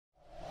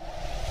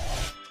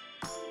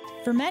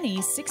For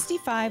many,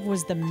 65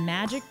 was the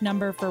magic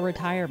number for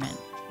retirement.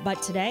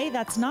 But today,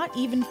 that's not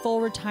even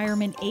full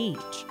retirement age.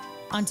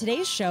 On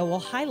today's show, we'll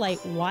highlight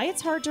why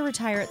it's hard to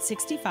retire at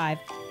 65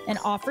 and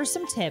offer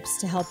some tips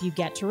to help you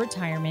get to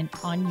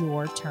retirement on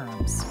your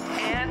terms.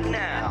 And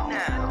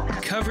now,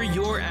 cover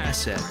your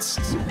assets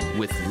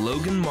with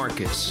Logan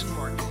Marcus.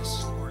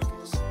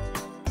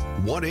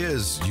 What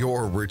is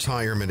your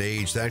retirement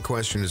age? That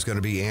question is going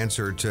to be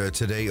answered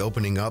today,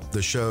 opening up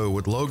the show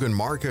with Logan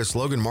Marcus.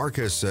 Logan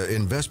Marcus,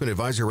 investment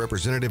advisor,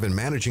 representative, and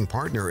managing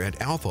partner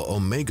at Alpha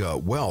Omega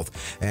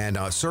Wealth, and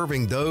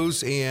serving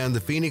those in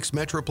the Phoenix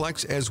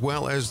Metroplex as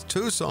well as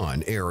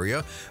Tucson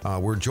area.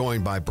 We're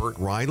joined by Bert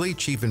Riley,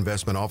 chief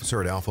investment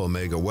officer at Alpha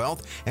Omega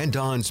Wealth, and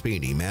Don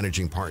Spini,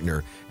 managing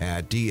partner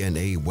at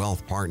DNA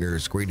Wealth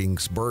Partners.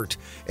 Greetings, Bert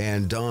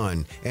and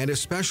Don, and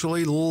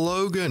especially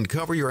Logan.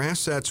 Cover Your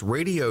Assets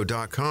Radio.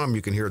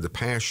 You can hear the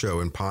past show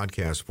in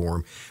podcast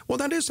form. Well,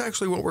 that is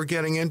actually what we're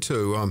getting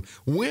into.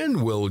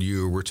 When will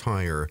you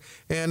retire?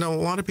 And a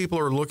lot of people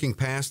are looking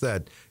past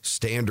that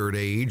standard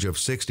age of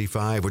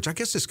 65, which I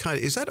guess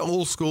is that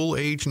old school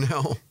age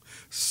now?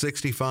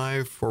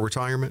 65 for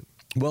retirement?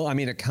 Well, I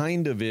mean, it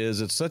kind of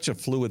is. It's such a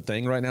fluid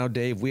thing right now,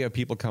 Dave. We have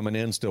people coming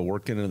in still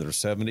working in their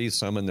 70s,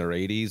 some in their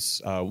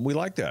 80s. We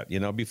like that.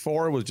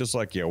 Before it was just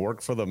like,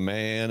 work for the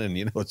man. And,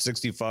 at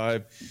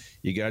 65,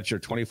 you got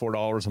your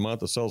 $24 a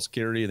month of Social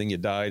Security, and then you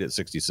died at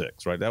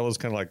 66, right? That was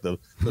kind of like the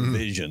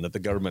vision that the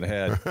government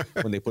had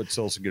when they put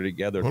Social Security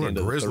together at the end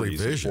of the 30s and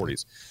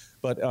 40s.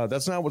 But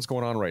that's not what's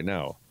going on right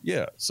now.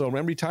 Yeah. So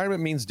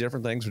retirement means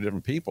different things for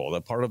different people.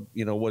 That part of,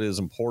 what is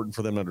important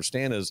for them to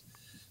understand is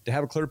to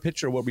have a clear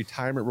picture of what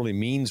retirement really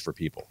means for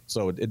people.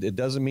 So it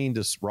doesn't mean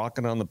just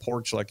rocking on the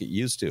porch like it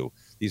used to.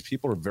 These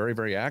people are very,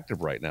 very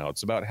active right now.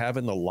 It's about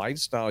having the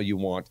lifestyle you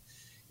want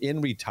in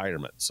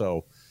retirement.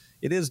 So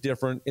it is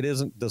different. It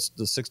isn't the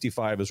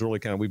 65 is really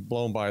kind of, we've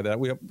blown by that.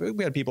 We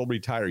had people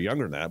retire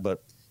younger than that,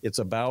 but it's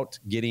about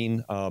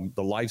getting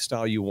the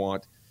lifestyle you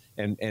want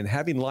and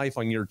having life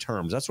on your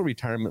terms. That's what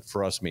retirement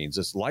for us means.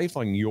 It's life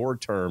on your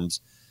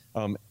terms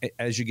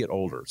as you get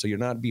older. So you're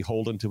not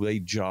beholden to a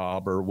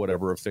job or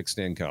whatever, a fixed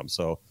income.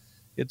 So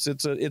it's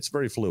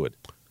very fluid.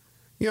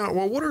 Yeah,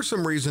 well, what are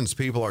some reasons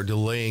people are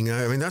delaying?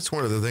 I mean, that's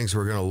one of the things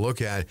we're going to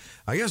look at.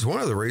 I guess one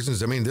of the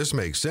reasons, this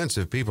makes sense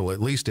if people, at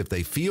least if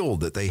they feel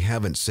that they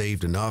haven't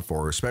saved enough,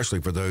 or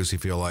especially for those who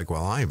feel like,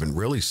 well, I haven't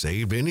really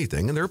saved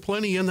anything. And there are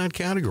plenty in that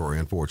category,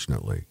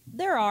 unfortunately.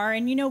 There are.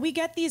 And, we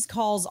get these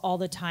calls all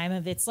the time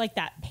of it's like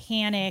that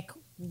panic,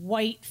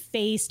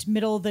 white-faced,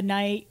 middle of the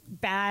night,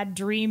 bad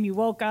dream. You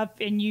woke up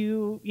and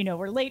you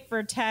were late for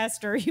a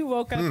test, or you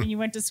woke up and you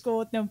went to school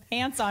with no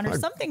pants on, or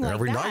something like that.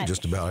 Every night,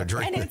 just about, I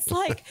dream. And it's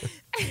like,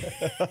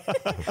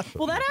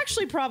 well, that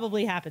actually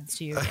probably happens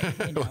to you.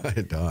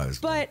 It does.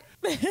 But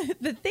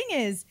the thing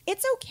is,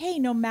 it's okay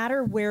no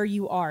matter where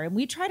you are. And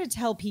we try to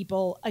tell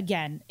people,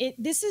 again,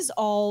 this is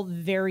all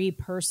very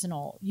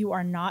personal. You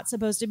are not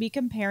supposed to be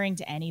comparing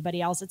to anybody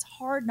else. It's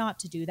hard not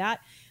to do that.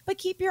 But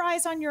keep your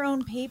eyes on your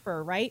own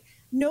paper, right?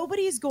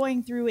 Nobody's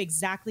going through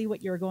exactly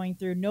what you're going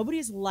through.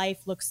 Nobody's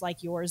life looks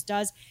like yours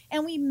does.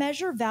 And we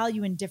measure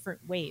value in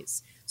different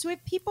ways. So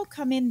if people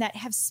come in that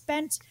have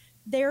spent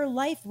their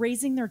life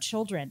raising their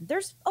children,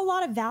 there's a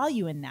lot of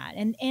value in that.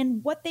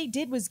 And what they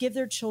did was give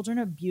their children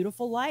a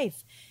beautiful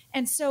life.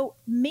 And so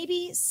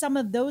maybe some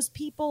of those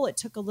people, it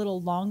took a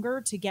little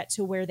longer to get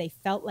to where they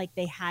felt like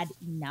they had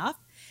enough.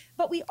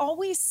 But we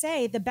always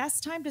say the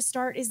best time to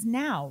start is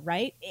now,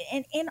 right?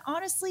 And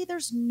honestly,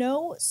 there's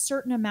no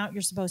certain amount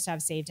you're supposed to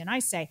have saved. And I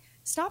say,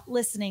 stop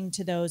listening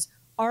to those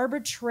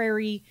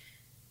arbitrary,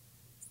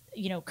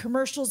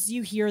 commercials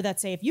you hear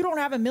that say, if you don't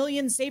have $1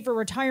 million saved for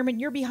retirement,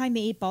 you're behind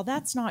the 8 ball.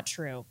 That's not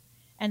true.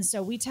 And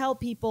so we tell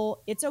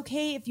people it's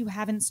okay if you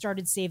haven't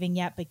started saving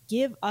yet, but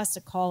give us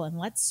a call and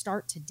let's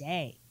start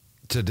today.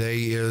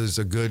 Today is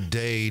a good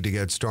day to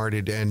get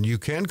started, and you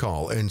can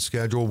call and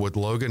schedule with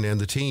Logan and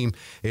the team.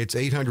 It's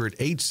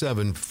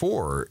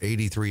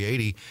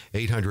 800-874-8380,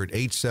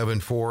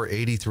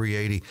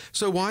 800-874-8380.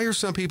 So why are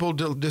some people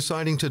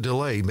deciding to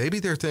delay?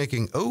 Maybe they're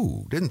thinking,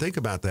 didn't think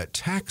about that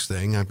tax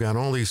thing. I've got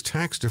all these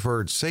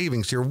tax-deferred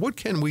savings here. What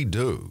can we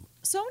do?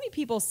 So many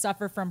people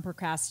suffer from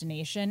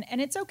procrastination,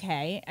 and it's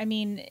okay.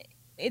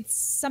 It's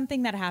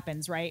something that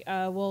happens, right?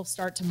 We'll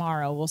start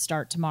tomorrow.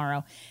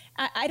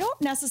 I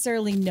don't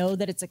necessarily know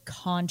that it's a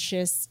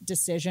conscious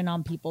decision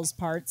on people's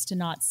parts to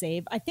not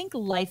save. I think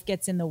life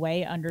gets in the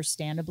way,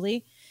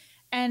 understandably.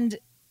 And,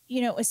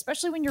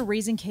 especially when you're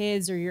raising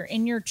kids or you're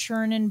in your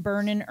churning,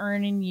 burning,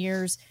 earning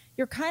years,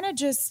 you're kind of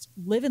just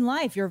living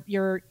life.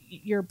 You're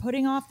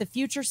putting off. The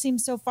future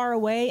seems so far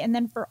away. And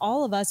then for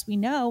all of us, we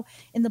know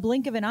in the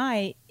blink of an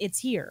eye, it's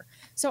here.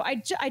 So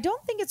I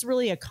don't think it's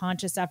really a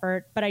conscious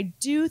effort, but I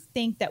do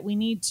think that we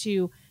need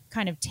to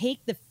kind of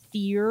take the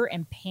fear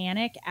and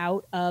panic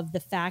out of the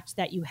fact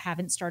that you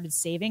haven't started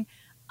saving.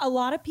 a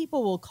lot of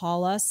people will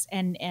call us,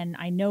 and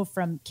I know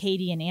from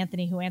Katie and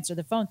Anthony who answer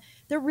the phone,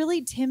 they're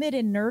really timid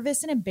and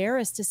nervous and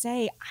embarrassed to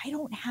say, I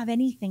don't have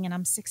anything and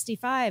I'm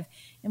 65.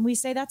 And we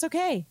say, that's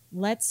okay.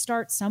 Let's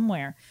start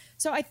somewhere.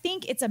 So I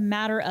think it's a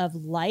matter of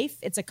life.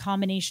 It's a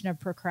combination of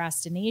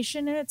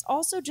procrastination, and it's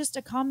also just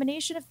a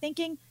combination of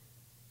thinking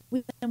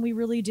we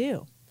really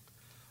do.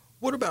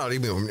 What about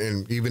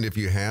even if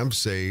you have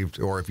saved,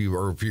 or if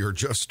you're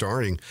just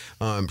starting,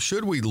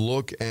 should we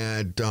look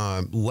at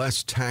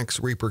less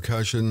tax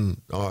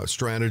repercussion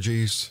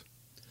strategies?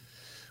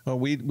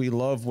 We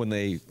love when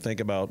they think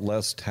about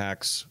less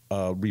tax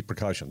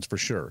repercussions, for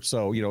sure.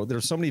 So,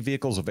 there's so many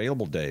vehicles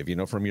available, Dave,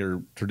 from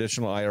your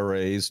traditional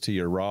IRAs to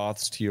your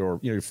Roths to your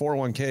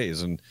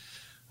 401ks. And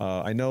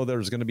I know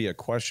there's going to be a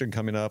question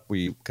coming up.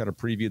 We kind of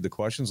previewed the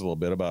questions a little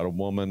bit about a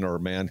woman or a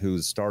man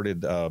who's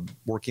started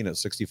working at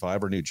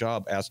 65 or a new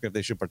job, asking if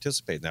they should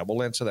participate in that.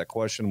 We'll answer that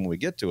question when we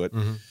get to it.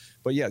 Mm-hmm.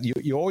 But yeah,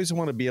 you always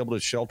want to be able to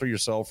shelter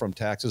yourself from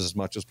taxes as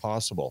much as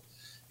possible.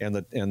 And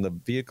the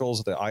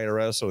vehicles the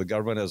IRS or the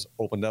government has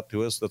opened up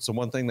to us, that's the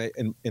one thing they,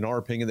 in our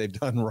opinion, they've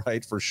done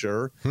right for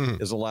sure,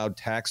 is allowed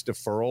tax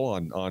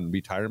deferral on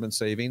retirement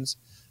savings.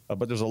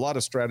 But there's a lot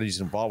of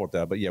strategies involved with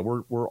that. But yeah,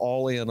 we're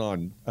all in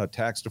on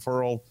tax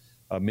deferral,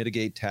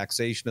 mitigate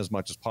taxation as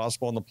much as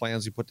possible in the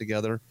plans you put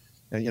together,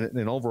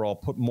 and overall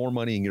put more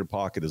money in your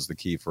pocket is the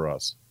key for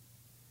us.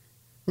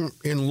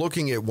 In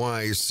looking at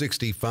why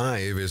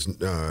 65 is,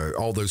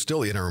 although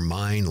still in our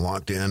mind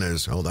locked in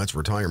as, that's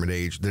retirement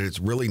age, that it's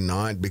really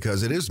not,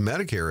 because it is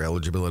Medicare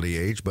eligibility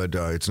age, but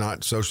it's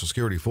not Social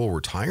Security full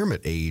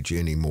retirement age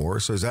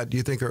anymore. So do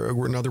you think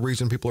another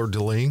reason people are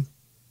delaying?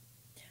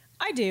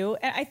 I do.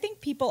 I think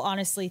people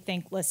honestly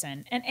think,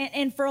 listen,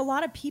 and for a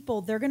lot of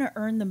people, they're going to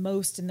earn the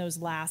most in those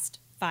last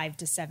 5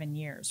 to 7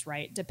 years,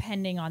 right?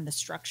 Depending on the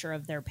structure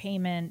of their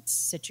payment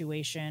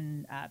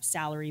situation,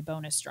 salary,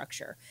 bonus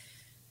structure.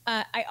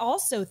 I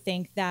also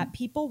think that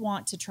people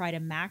want to try to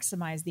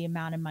maximize the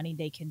amount of money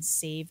they can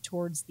save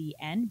towards the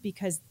end,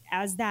 because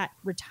as that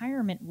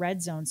retirement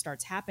red zone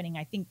starts happening,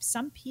 I think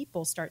some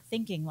people start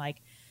thinking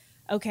like,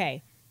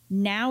 okay,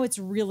 now it's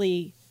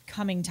really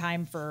coming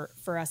time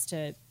for us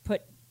to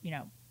put,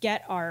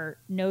 get our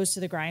nose to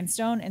the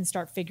grindstone and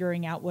start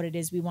figuring out what it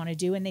is we want to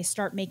do. And they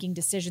start making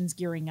decisions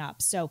gearing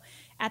up. So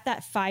at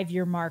that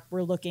 5-year mark,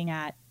 we're looking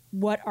at,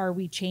 what are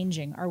we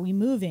changing? Are we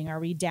moving? Are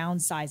we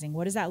downsizing?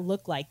 What does that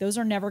look like? Those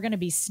are never going to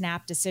be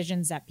snap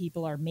decisions that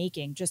people are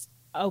making. Just,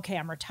 okay,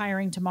 I'm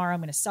retiring tomorrow.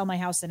 I'm going to sell my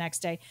house the next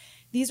day.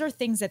 These are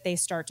things that they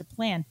start to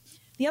plan.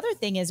 The other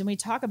thing is, and we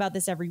talk about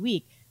this every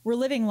week, we're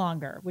living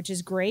longer, which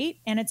is great.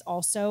 And it's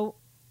also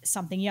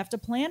something you have to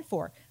plan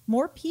for.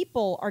 More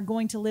people are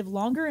going to live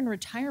longer in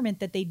retirement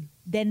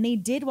than they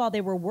did while they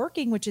were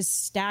working, which is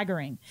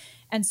staggering.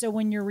 And so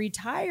when you're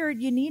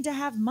retired, you need to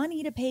have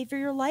money to pay for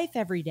your life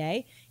every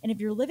day. And if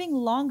you're living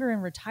longer in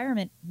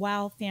retirement,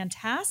 while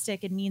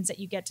fantastic, it means that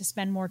you get to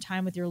spend more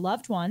time with your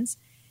loved ones.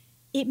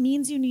 It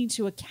means you need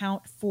to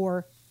account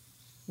for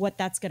what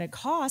that's going to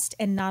cost.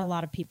 And not a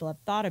lot of people have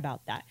thought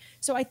about that.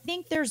 So I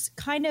think there's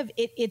kind of,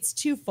 it's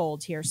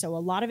twofold here. So a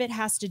lot of it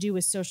has to do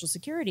with Social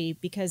Security,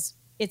 because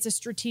it's a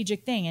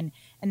strategic thing.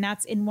 And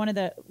that's in one of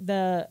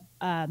the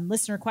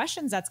listener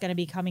questions that's going to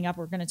be coming up.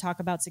 We're going to talk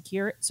about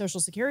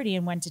Social Security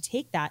and when to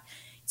take that.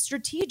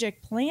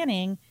 Strategic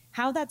planning,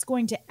 how that's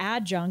going to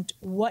adjunct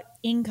what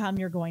income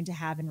you're going to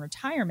have in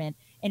retirement.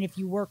 And if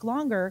you work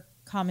longer,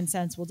 common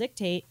sense will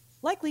dictate,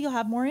 likely you'll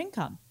have more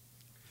income.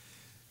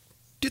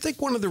 Do you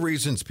think one of the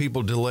reasons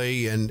people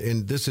delay, and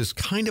this is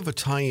kind of a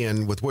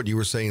tie-in with what you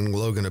were saying,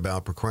 Logan,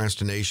 about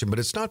procrastination, but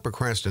it's not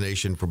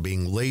procrastination for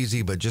being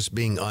lazy, but just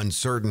being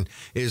uncertain,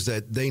 is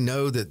that they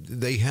know that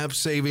they have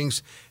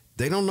savings,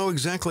 they don't know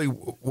exactly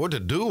what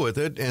to do with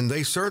it, and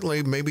they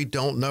certainly maybe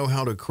don't know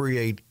how to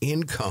create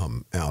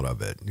income out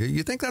of it.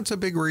 You think that's a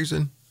big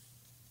reason?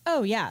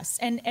 Oh, yes.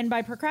 And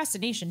by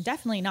procrastination,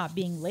 definitely not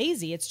being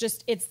lazy. It's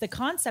the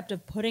concept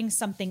of putting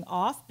something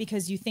off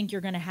because you think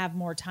you're going to have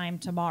more time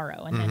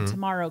tomorrow. And then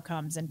tomorrow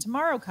comes and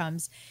tomorrow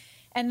comes.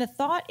 And the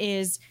thought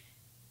is,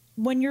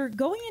 when you're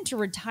going into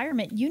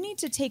retirement, you need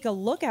to take a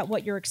look at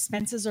what your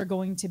expenses are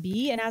going to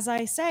be. And as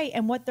I say,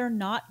 and what they're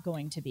not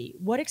going to be,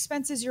 what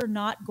expenses you're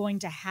not going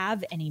to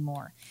have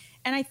anymore.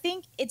 And I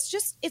think it's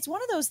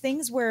one of those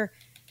things where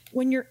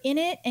when you're in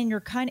it and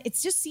it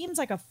just seems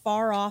like a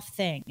far off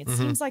thing. It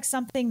seems like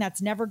something that's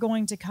never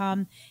going to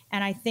come.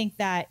 And I think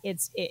that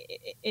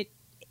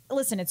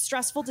listen, it's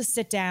stressful to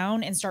sit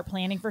down and start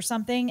planning for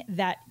something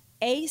that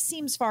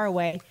seems far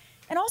away.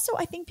 And also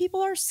I think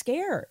people are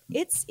scared.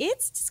 It's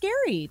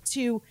scary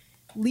to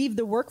leave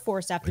the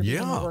workforce after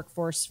being in the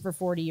workforce for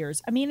 40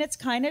 years. I mean, it's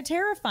kind of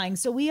terrifying.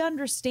 So we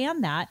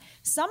understand that.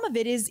 Some of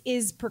it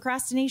is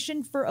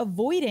procrastination for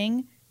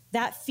avoiding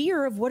that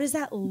fear of what does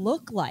that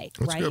look like,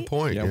 That's right? a good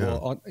point. Yeah.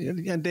 Well,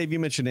 and Dave, you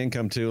mentioned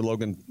income too.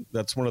 Logan,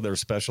 that's one of their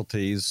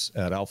specialties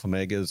at Alpha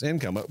Omega is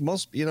income.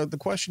 Most, the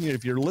question,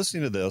 if you're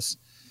listening to this,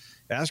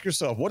 ask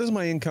yourself, what is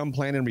my income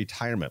plan in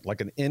retirement?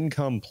 Like an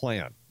income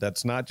plan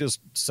that's not just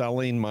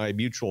selling my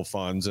mutual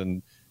funds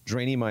and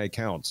draining my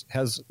accounts.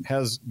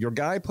 Has your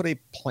guy put a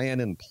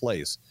plan in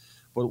place?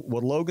 But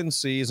what Logan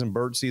sees and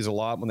Bert sees a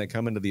lot when they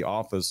come into the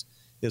office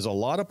is a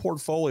lot of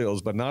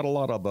portfolios, but not a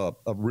lot of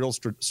a real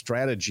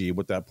strategy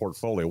with that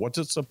portfolio. What's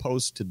it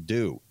supposed to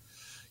do?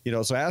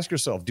 So ask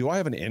yourself, do I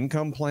have an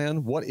income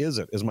plan? What is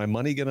it? Is my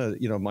money going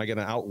to, am I going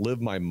to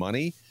outlive my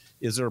money?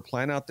 Is there a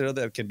plan out there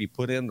that can be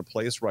put into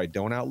place where I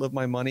don't outlive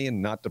my money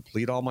and not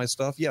deplete all my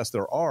stuff? Yes,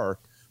 there are.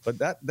 But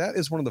that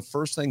is one of the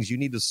first things you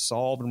need to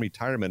solve in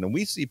retirement. And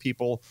we see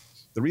people,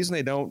 the reason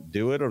they don't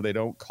do it or they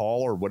don't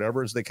call or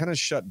whatever is they kind of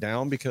shut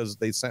down because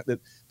they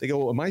go,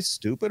 well, am I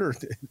stupid or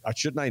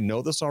shouldn't I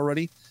know this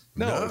already?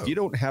 No, if you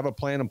don't have a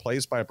plan in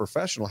place by a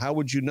professional, how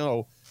would you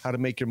know how to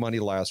make your money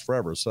last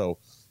forever? So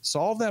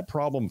solve that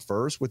problem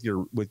first with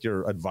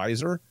your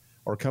advisor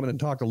or come in and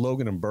talk to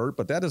Logan and Bert,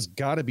 but that has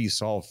got to be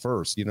solved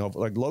first.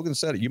 Like Logan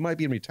said, you might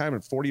be in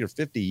retirement 40 or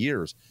 50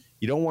 years.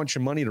 You don't want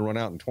your money to run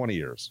out in 20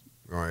 years.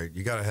 All right,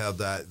 you got to have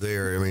that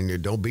there. I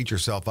mean, don't beat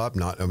yourself up.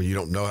 You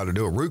don't know how to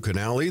do a root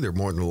canal either,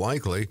 more than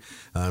likely,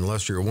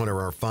 unless you're one of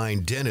our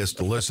fine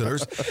dentist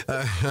listeners.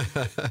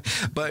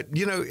 But,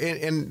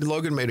 and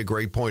Logan made a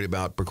great point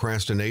about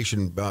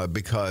procrastination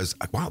because,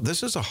 wow,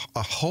 this is a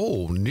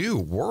whole new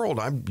world.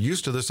 I'm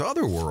used to this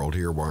other world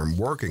here where I'm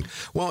working.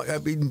 Well,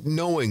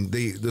 knowing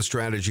the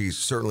strategies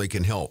certainly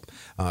can help.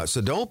 So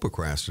don't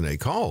procrastinate.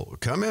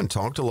 Come in,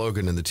 talk to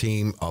Logan and the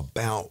team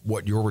about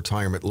what your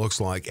retirement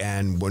looks like.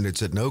 And when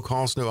it's at no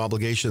cost, no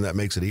obligation, that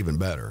makes it even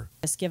better.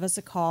 Just give us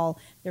a call.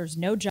 There's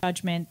no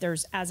judgment.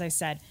 There's, as I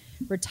said,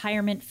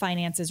 retirement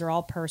finances are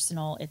all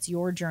personal. It's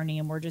your journey,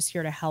 and we're just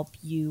here to help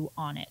you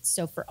on it.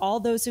 So for all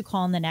those who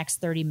call in the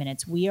next 30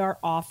 minutes, we are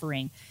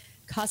offering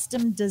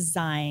custom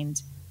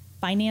designed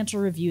financial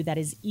review that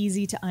is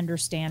easy to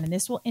understand. And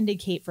this will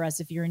indicate for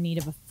us if you're in need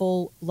of a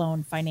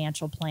full-blown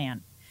financial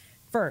plan.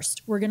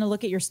 First, we're going to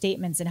look at your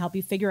statements and help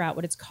you figure out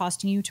what it's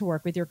costing you to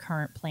work with your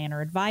current plan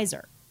or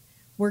advisor.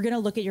 We're going to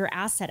look at your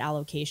asset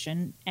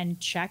allocation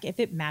and check if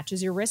it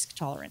matches your risk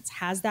tolerance.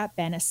 Has that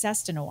been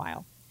assessed in a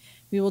while?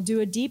 We will do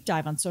a deep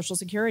dive on Social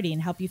Security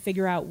and help you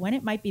figure out when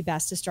it might be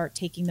best to start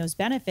taking those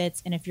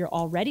benefits. And if you're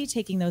already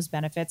taking those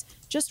benefits,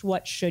 just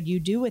what should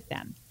you do with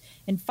them?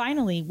 And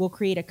finally, we'll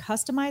create a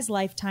customized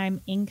lifetime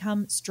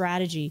income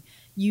strategy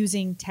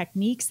using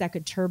techniques that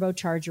could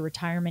turbocharge your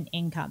retirement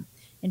income.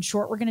 In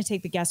short, we're going to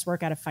take the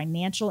guesswork out of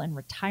financial and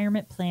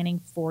retirement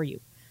planning for you.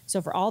 So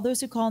for all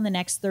those who call in the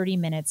next 30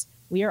 minutes,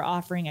 we are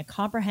offering a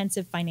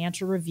comprehensive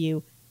financial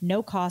review,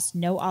 no cost,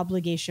 no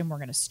obligation. We're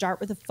going to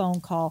start with a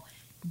phone call.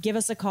 Give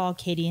us a call.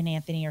 Katie and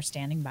Anthony are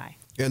standing by.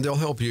 And they'll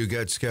help you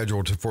get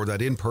scheduled for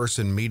that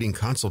in-person meeting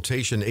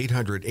consultation,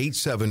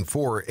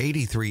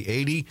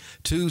 800-874-8380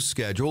 to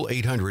schedule,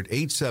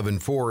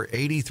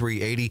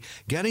 800-874-8380,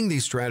 getting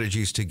these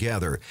strategies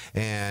together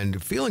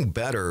and feeling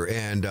better.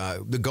 And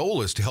the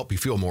goal is to help you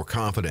feel more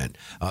confident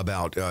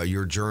about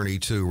your journey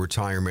to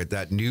retirement,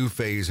 that new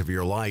phase of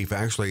your life,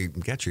 actually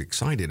get you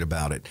excited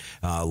about it.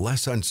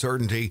 Less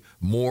uncertainty,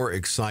 more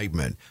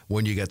excitement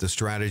when you get the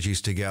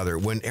strategies together.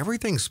 When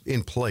everything's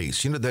in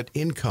place, that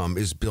income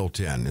is built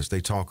in, as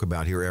they talk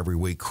about here every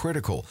week,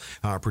 critical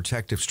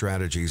protective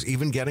strategies,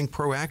 even getting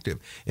proactive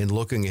in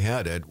looking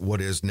ahead at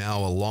what is now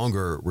a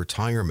longer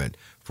retirement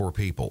for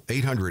people.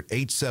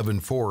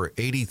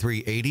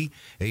 800-874-8380,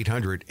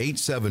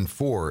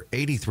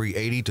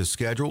 800-874-8380 to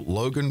schedule.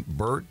 Logan,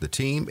 Bert, the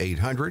team,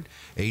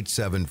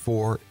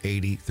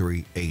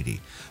 800-874-8380.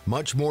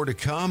 Much more to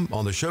come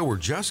on the show. We're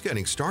just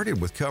getting started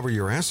with Cover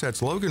Your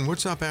Assets. Logan,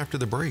 what's up after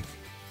the break?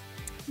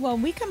 Well,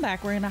 when we come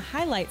back, we're going to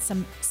highlight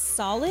some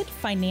solid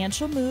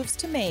financial moves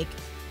to make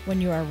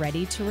when you are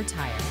ready to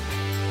retire.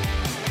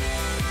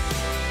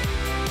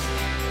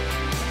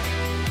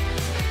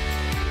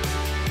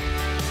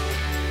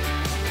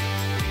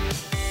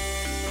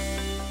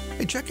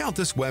 Hey, check out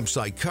this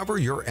website,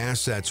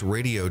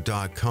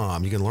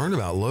 coveryourassetsradio.com. You can learn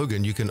about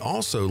Logan. You can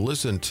also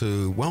listen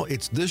to,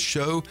 it's this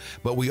show,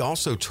 but we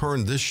also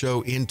turn this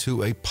show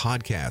into a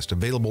podcast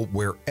available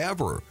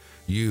wherever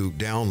you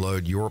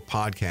download your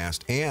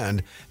podcast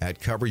and at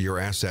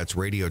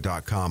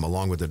coveryourassetsradio.com,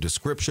 along with a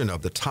description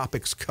of the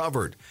topics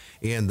covered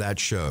in that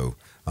show.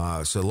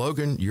 So,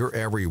 Logan, you're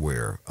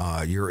everywhere.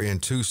 You're in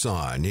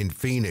Tucson, in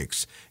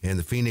Phoenix, in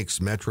the Phoenix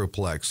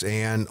Metroplex,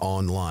 and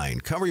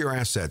online.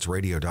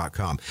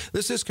 CoverYourAssetsRadio.com.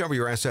 This is Cover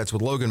Your Assets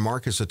with Logan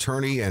Marcus,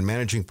 attorney and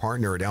managing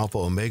partner at Alpha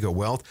Omega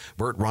Wealth.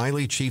 Bert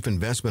Riley, chief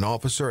investment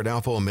officer at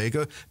Alpha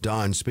Omega.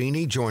 Don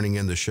Spini joining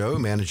in the show,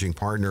 managing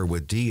partner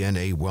with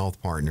DNA Wealth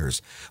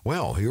Partners.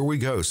 Well, here we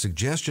go.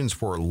 Suggestions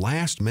for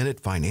last-minute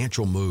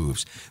financial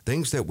moves.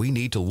 Things that we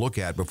need to look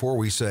at before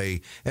we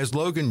say, as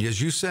Logan, as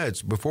you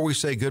said, before we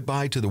say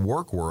goodbye to the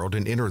work world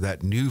and enter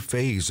that new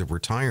phase of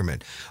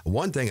retirement.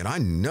 One thing, and I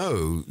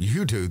know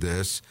you do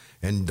this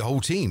and the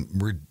whole team,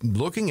 we're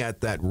looking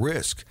at that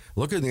risk,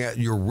 looking at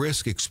your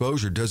risk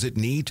exposure. Does it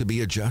need to be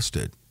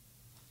adjusted?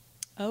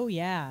 Oh,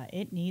 yeah,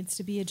 it needs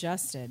to be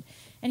adjusted.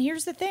 And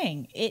here's the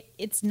thing,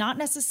 it's not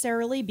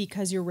necessarily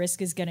because your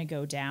risk is going to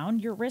go down.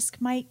 Your risk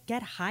might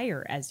get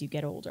higher as you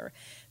get older.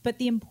 But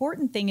the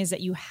important thing is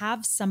that you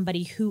have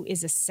somebody who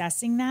is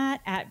assessing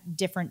that at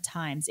different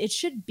times. It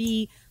should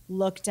be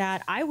looked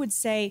at, I would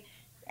say,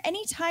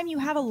 anytime you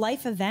have a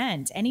life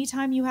event,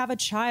 anytime you have a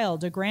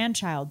child, a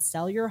grandchild,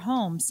 sell your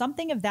home,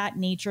 something of that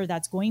nature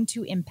that's going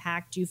to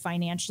impact you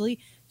financially,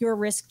 your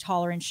risk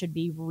tolerance should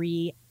be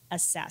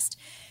reassessed.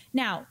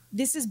 Now,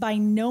 this is by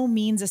no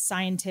means a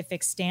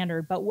scientific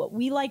standard, but what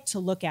we like to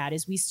look at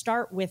is we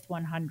start with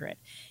 100.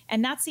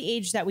 And that's the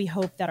age that we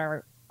hope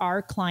that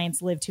our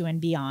clients live to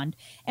and beyond.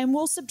 And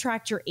we'll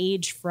subtract your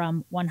age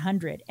from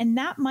 100. And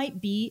that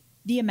might be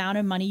the amount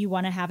of money you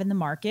want to have in the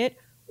market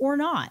or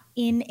not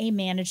in a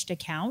managed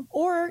account.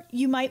 Or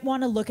you might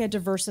want to look at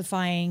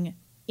diversifying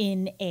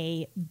in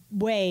a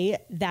way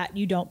that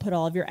you don't put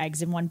all of your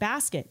eggs in one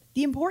basket.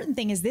 The important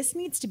thing is this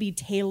needs to be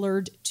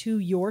tailored to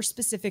your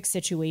specific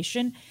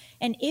situation.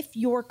 And if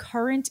your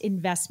current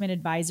investment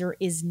advisor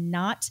is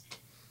not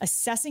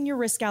assessing your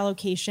risk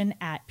allocation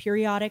at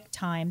periodic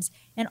times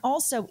and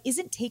also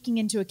isn't taking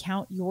into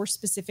account your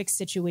specific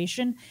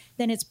situation,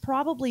 then it's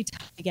probably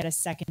time to get a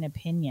second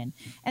opinion.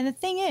 And the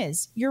thing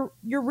is, your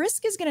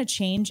risk is going to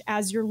change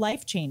as your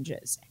life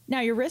changes.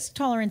 Now, your risk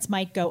tolerance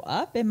might go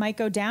up, it might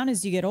go down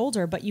as you get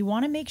older, but you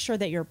want to make sure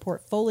that your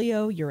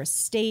portfolio, your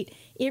estate,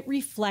 it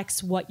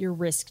reflects what your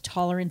risk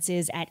tolerance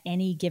is at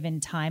any given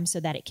time so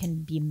that it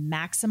can be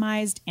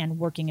maximized and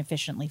working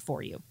efficiently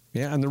for you.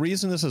 Yeah, and the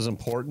reason this is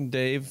important,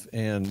 Dave,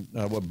 and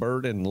what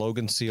Bert and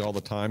Logan see all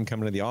the time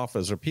coming to the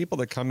office are people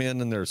that come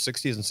in their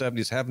 60s and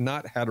 70s have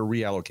not had a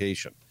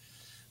reallocation.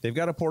 They've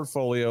got a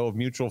portfolio of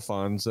mutual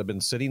funds that have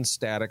been sitting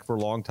static for a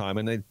long time,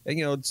 and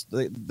it's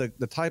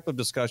the type of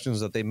discussions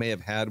that they may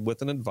have had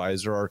with an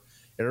advisor are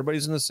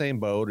everybody's in the same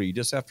boat, or you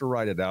just have to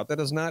write it out. That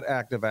is not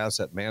active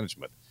asset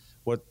management.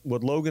 What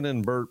Logan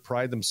and Bert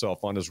pride themselves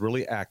on is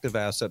really active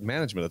asset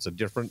management. It's a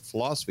different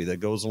philosophy that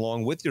goes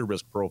along with your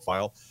risk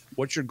profile,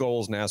 what your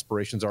goals and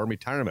aspirations are in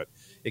retirement.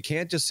 It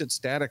can't just sit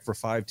static for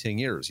 5-10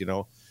 years.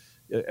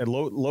 And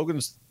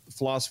Logan's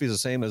philosophy is the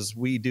same as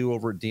we do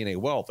over at DNA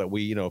Wealth, that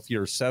we, if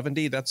you're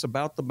 70, that's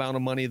about the amount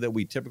of money that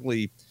we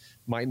typically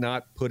might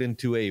not put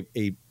into a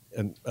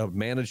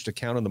managed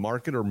account in the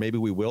market, or maybe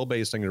we will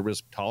based on your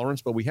risk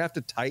tolerance, but we have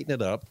to tighten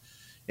it up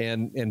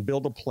and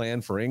build a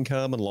plan for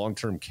income and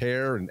long-term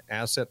care and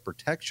asset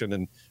protection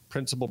and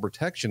principal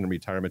protection in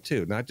retirement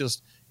too, not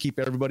just keep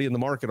everybody in the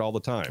market all the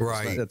time.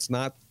 Right. It's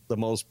not the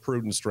most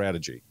prudent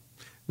strategy.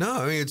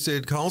 No, I mean,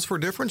 it calls for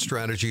different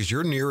strategies.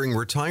 You're nearing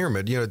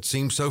retirement. It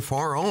seems so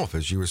far off,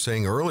 as you were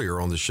saying earlier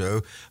on the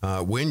show,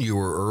 when you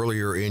were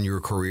earlier in your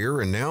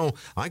career. And now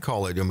we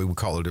call it,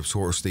 of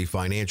course, the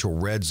financial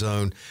red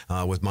zone.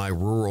 With my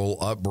rural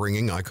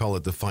upbringing, I call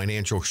it the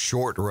financial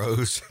short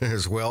rows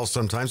as well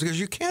sometimes, because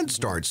you can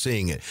start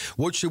seeing it.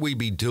 What should we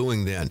be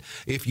doing then?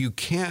 If you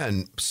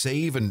can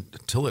save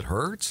until it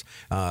hurts,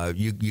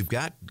 you've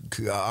got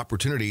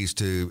opportunities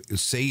to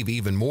save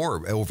even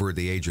more over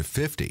the age of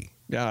 50.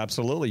 Yeah,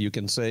 absolutely. You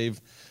can save.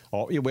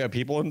 We have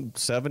people in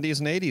 70s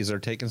and 80s that are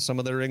taking some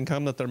of their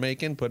income that they're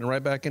making, putting it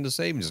right back into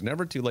savings. It's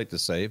never too late to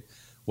save.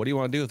 What do you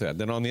want to do with that?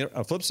 Then on the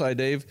flip side,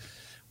 Dave,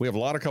 we have a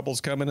lot of couples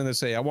come in and they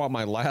say, I want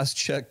my last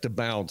check to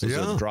bounce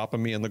instead of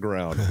dropping me in the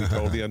ground. We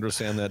totally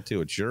understand that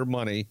too. It's your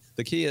money.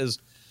 The key is,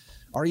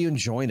 are you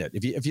enjoying it?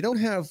 If you don't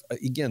have,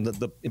 again,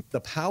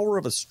 the power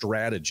of a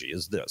strategy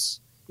is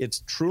this.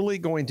 It's truly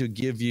going to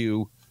give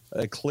you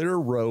a clear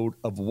road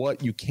of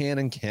what you can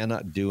and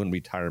cannot do in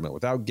retirement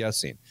without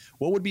guessing.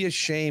 What would be a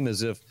shame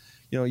is if,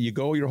 you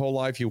go your whole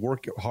life, you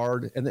work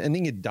hard, and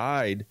then you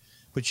died,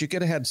 but you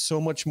could have had so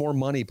much more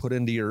money put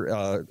into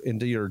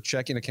your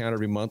checking account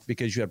every month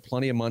because you had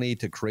plenty of money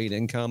to create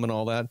income and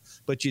all that,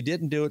 but you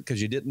didn't do it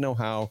because you didn't know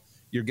how.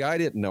 Your guy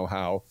didn't know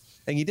how,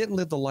 and you didn't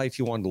live the life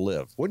you wanted to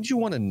live. Wouldn't you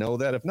want to know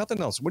that? If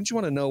nothing else, wouldn't you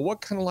want to know what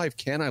kind of life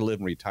can I live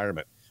in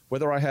retirement?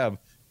 Whether I have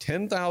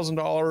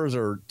 $10,000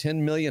 or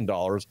 $10 million,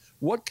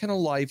 what kind of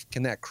life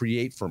can that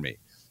create for me?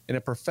 And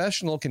a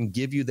professional can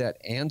give you that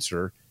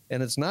answer,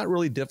 and it's not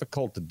really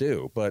difficult to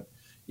do, but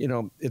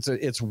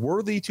it's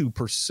worthy to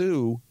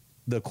pursue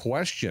the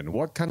question,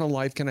 what kind of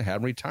life can I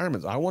have in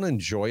retirement? I want to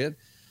enjoy it.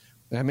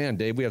 And man,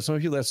 Dave, we have some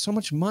people that have so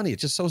much money.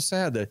 It's just so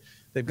sad that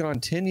they've gone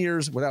 10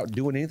 years without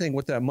doing anything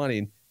with that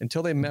money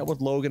until they met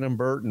with Logan and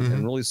Bert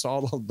and really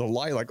saw the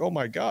light, like, oh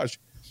my gosh,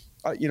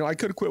 I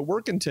could have quit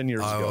working 10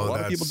 years ago. A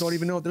lot of people don't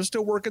even know they're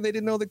still working. They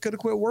didn't know they could have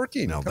quit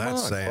working. No, Come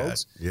that's on, sad.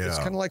 Folks. Yeah. It's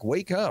kind of like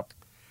wake up.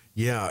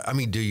 Yeah. I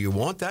mean, do you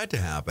want that to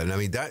happen? I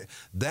mean,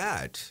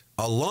 that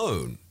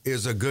alone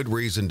is a good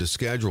reason to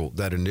schedule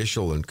that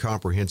initial and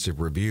comprehensive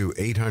review.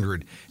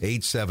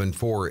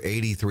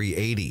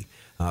 800-874-8380.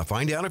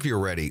 Find out if you're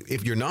ready.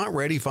 If you're not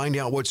ready, find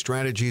out what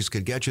strategies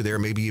could get you there,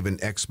 maybe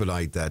even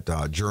expedite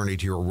that journey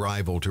to your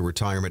arrival to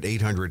retirement.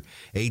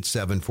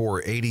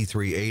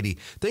 800-874-8380.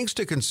 Things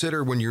to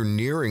consider when you're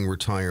nearing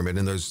retirement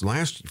in those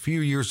last few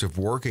years of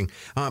working.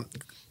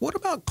 What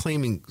about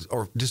claiming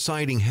or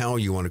deciding how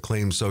you want to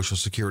claim Social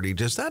Security?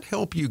 Does that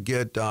help you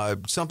get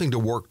something to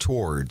work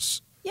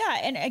towards? Yeah.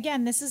 And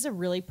again, this is a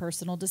really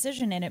personal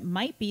decision, and it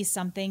might be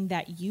something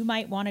that you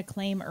might want to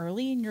claim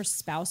early and your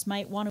spouse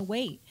might want to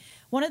wait.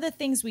 One of the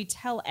things we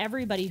tell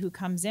everybody who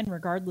comes in,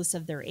 regardless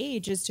of their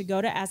age, is to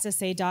go to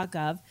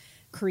SSA.gov,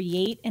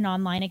 create an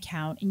online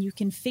account, and you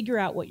can figure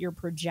out what your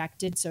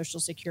projected Social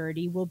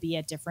Security will be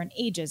at different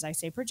ages. I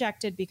say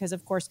projected because,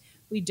 of course,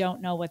 we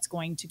don't know what's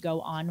going to go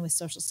on with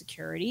Social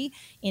Security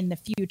in the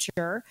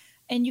future.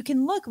 And you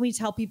can look, we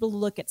tell people to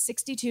look at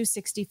 62,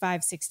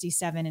 65,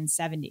 67, and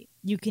 70.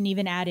 You can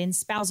even add in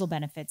spousal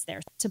benefits there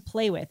to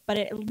play with, but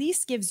it at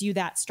least gives you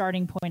that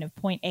starting point of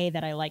point A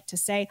that I like to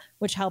say,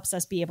 which helps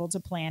us be able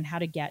to plan how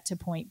to get to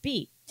point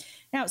B.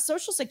 Now,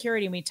 Social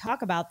Security, and we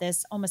talk about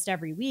this almost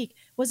every week,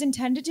 was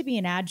intended to be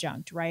an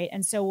adjunct, right?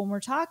 And so when we're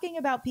talking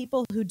about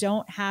people who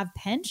don't have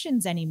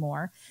pensions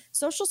anymore,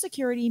 Social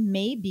Security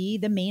may be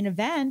the main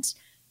event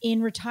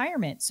in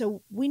retirement.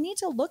 So we need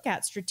to look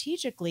at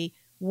strategically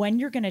when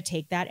you're going to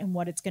take that and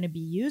what it's going to be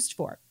used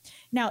for.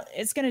 Now,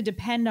 it's going to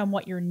depend on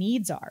what your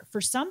needs are. For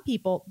some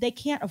people, they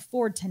can't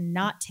afford to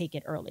not take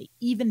it early,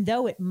 even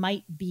though it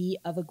might be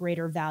of a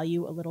greater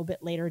value a little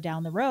bit later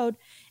down the road.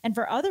 And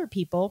for other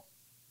people,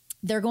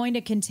 they're going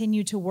to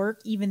continue to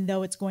work, even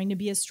though it's going to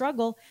be a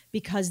struggle,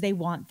 because they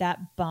want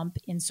that bump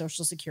in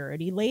Social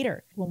Security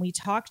later. When we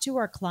talk to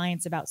our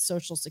clients about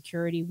Social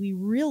Security, we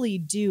really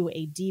do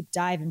a deep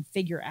dive and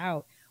figure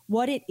out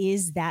what it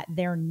is that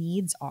their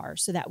needs are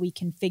so that we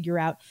can figure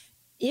out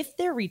if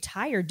they're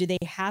retired, do they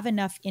have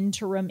enough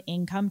interim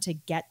income to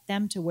get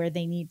them to where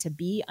they need to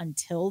be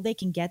until they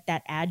can get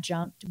that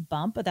adjunct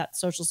bump of that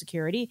Social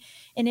Security?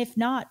 And if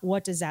not,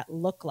 what does that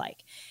look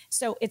like?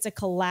 So it's a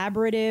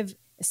collaborative,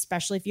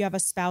 especially if you have a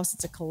spouse,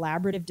 it's a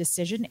collaborative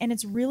decision, and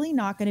it's really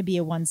not going to be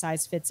a one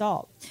size fits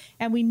all.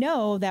 And we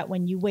know that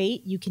when you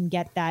wait, you can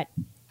get that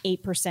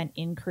 8%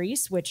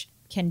 increase, which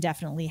can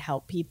definitely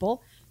help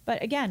people.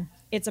 But again,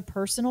 it's a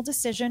personal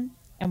decision,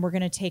 and we're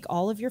going to take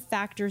all of your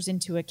factors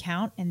into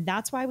account. And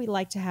that's why we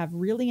like to have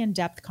really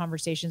in-depth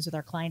conversations with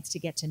our clients to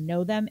get to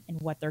know them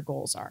and what their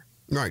goals are.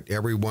 Right.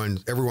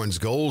 Everyone's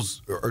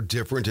goals are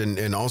different,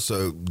 and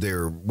also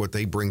what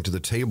they bring to the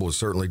table is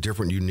certainly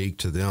different, unique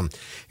to them.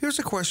 Here's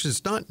a question.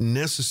 It's not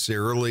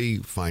necessarily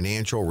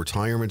financial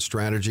retirement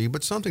strategy,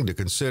 but something to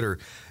consider.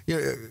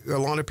 You know, a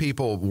lot of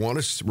people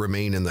want to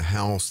remain in the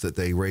house that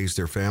they raised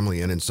their family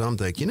in, and some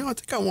think, I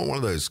think I want one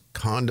of those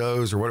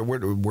condos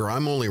or where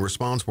I'm only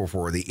responsible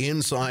for the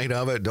inside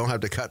of it, don't have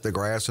to cut the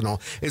grass and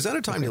all. Is that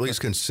a time to at least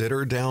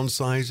consider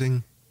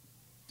downsizing?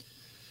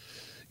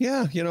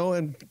 Yeah,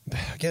 and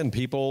again,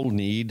 people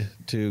need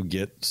to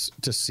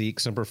seek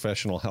some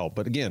professional help.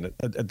 But again,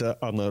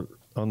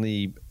 on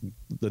the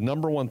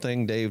number one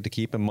thing, Dave, to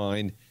keep in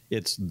mind,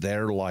 it's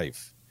their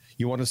life.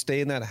 You want to stay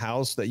in that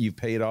house that you've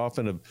paid off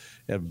and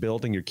have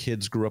built, and your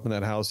kids grew up in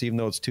that house, even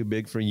though it's too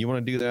big for you. You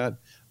want to do that?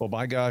 Well,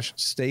 by gosh,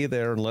 stay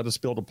there and let us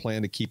build a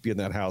plan to keep you in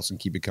that house and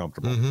keep you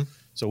comfortable. Mm-hmm.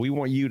 So we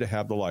want you to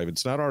have the life.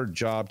 It's not our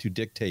job to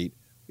dictate,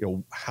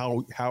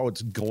 how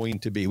it's going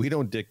to be. We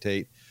don't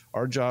dictate.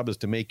 Our job is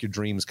to make your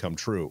dreams come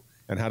true,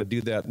 and how to do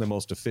that in the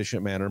most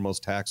efficient manner,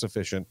 most tax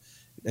efficient,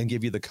 and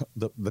give you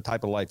the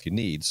type of life you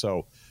need.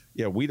 So,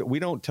 yeah, we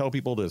don't tell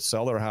people to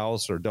sell their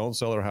house or don't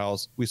sell their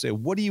house. We say,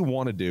 what do you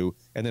want to do?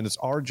 And then it's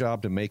our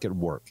job to make it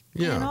work.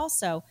 Yeah. And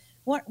also,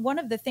 one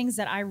of the things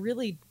that I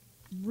really,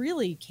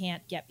 really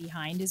can't get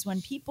behind is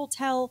when people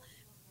tell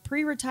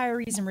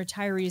pre-retirees and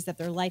retirees that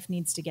their life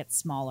needs to get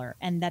smaller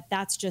and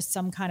that's just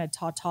some kind of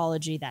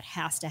tautology that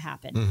has to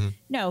happen. Mm-hmm.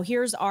 No,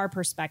 here's our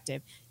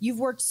perspective. You've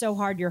worked so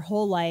hard your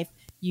whole life.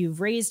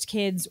 You've raised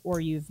kids or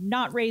you've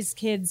not raised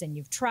kids and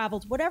you've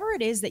traveled, whatever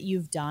it is that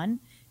you've done.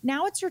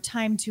 Now it's your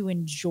time to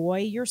enjoy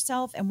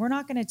yourself. And we're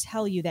not going to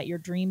tell you that your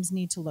dreams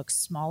need to look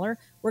smaller.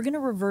 We're going to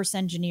reverse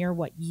engineer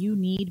what you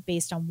need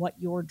based on what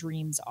your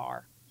dreams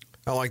are.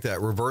 I like that,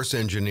 reverse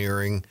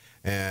engineering,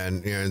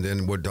 and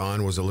then what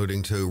Don was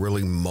alluding to,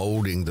 really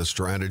molding the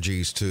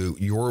strategies to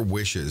your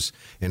wishes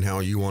and how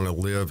you want to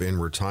live in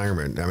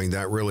retirement. I mean,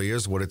 that really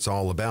is what it's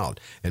all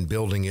about, and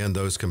building in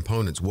those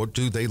components. What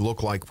do they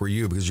look like for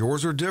you? Because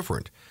yours are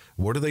different.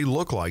 What do they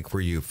look like for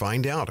you?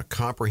 Find out. A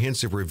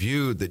comprehensive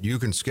review that you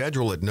can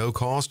schedule at no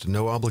cost,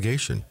 no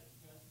obligation.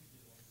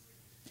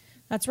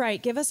 That's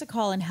right. Give us a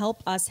call and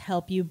help us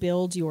help you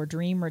build your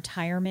dream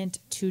retirement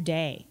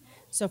today.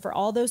 So for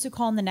all those who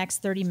call in the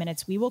next 30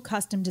 minutes, we will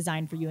custom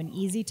design for you an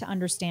easy to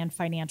understand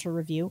financial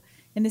review.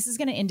 And this is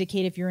going to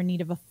indicate if you're in need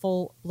of a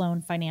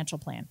full-blown financial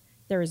plan.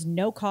 There is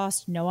no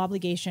cost, no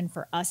obligation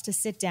for us to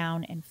sit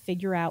down and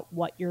figure out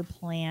what your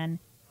plan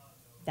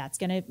that's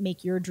going to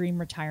make your dream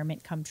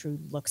retirement come true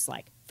looks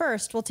like.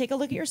 First, we'll take a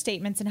look at your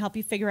statements and help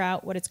you figure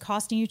out what it's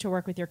costing you to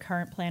work with your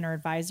current plan or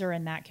advisor,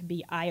 and that can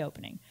be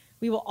eye-opening.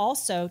 We will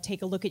also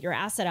take a look at your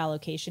asset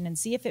allocation and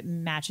see if it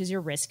matches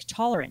your risk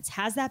tolerance.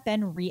 Has that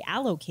been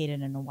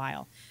reallocated in a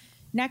while?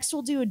 Next,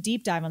 we'll do a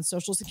deep dive on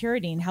Social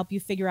Security and help you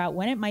figure out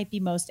when it might be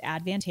most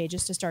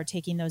advantageous to start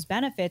taking those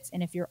benefits.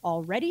 And if you're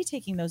already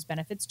taking those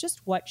benefits,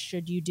 just what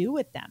should you do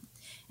with them?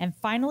 And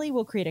finally,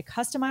 we'll create a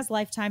customized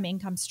lifetime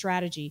income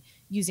strategy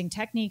using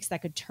techniques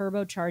that could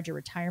turbocharge your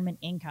retirement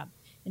income.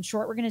 In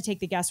short, we're going to take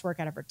the guesswork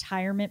out of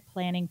retirement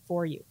planning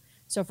for you.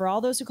 So for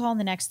all those who call in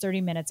the next 30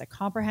 minutes, a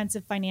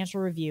comprehensive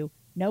financial review,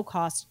 no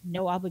cost,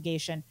 no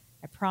obligation.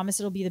 I promise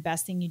it'll be the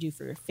best thing you do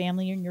for your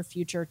family and your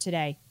future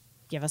today.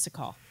 Give us a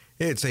call.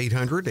 It's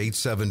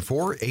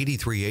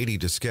 800-874-8380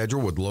 to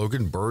schedule with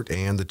Logan, Burt,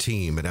 and the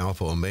team at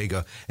Alpha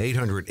Omega.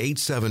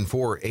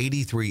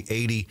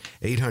 800-874-8380.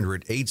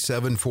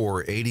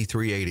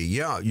 800-874-8380.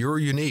 Yeah, you're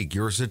unique.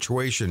 Your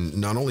situation,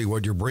 not only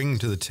what you're bringing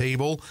to the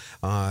table,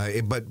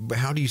 but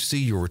how do you see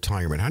your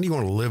retirement? How do you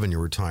want to live in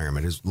your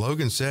retirement? As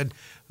Logan said,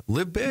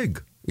 live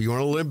big. You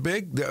want to live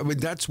big? I mean,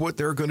 that's what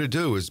they're going to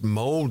do, is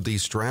mold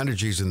these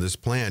strategies in this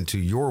plan to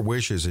your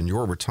wishes and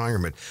your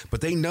retirement.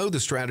 But they know the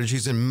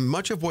strategies, and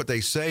much of what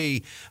they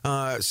say,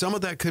 some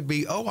of that could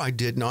be, oh, I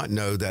did not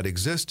know that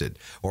existed.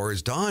 Or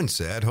as Don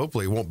said,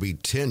 hopefully it won't be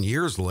 10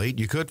 years late.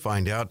 You could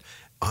find out,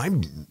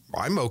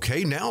 I'm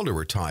okay now to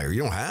retire.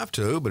 You don't have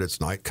to, but it's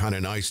kind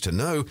of nice to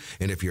know.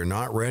 And if you're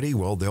not ready,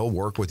 well, they'll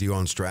work with you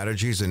on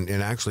strategies and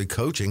actually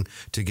coaching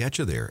to get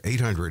you there.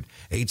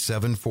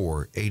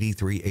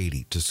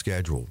 800-874-8380 to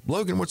schedule.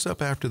 Logan, what's up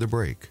after the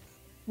break?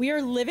 We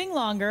are living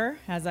longer,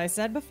 as I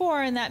said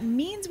before, and that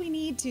means we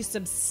need to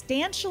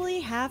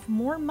substantially have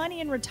more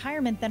money in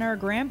retirement than our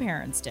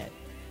grandparents did.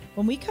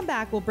 When we come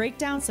back, we'll break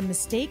down some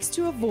mistakes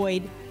to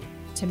avoid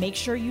to make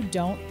sure you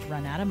don't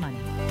run out of money.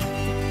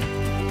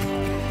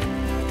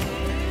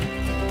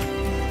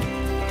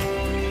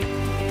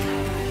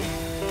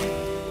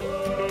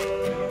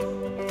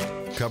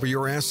 Cover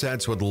your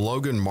assets with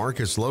Logan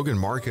Marcus. Logan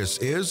Marcus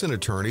is an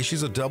attorney.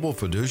 She's a double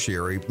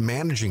fiduciary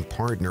managing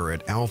partner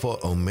at Alpha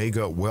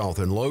Omega Wealth.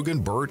 And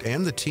Logan, Burt,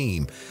 and the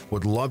team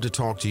would love to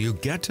talk to you,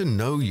 get to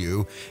know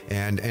you,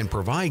 and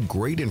provide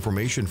great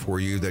information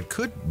for you that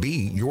could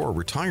be your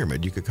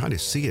retirement. You could kind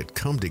of see it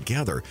come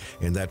together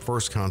in that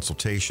first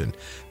consultation.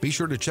 Be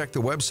sure to check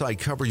the website,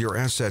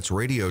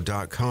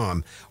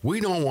 coveryouраssetsradio.com. We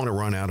don't want to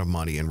run out of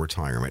money in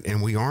retirement, and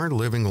we are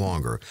living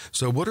longer.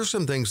 So what are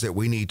some things that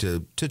we need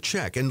to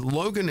check? And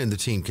Logan and the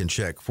team can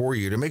check for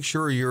you to make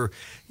sure you're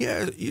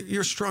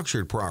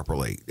structured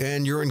properly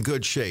and you're in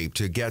good shape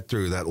to get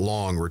through that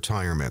long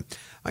retirement.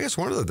 I guess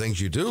one of the things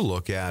you do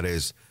look at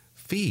is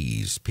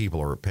fees people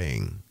are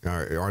paying.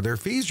 Are there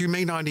fees you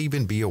may not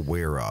even be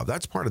aware of?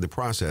 That's part of the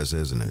process,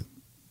 isn't it?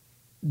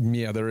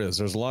 Yeah, there is.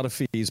 There's a lot of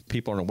fees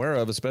people aren't aware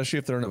of, especially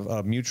if they're in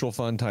a mutual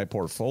fund type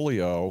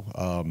portfolio.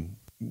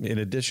 In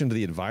addition to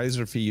the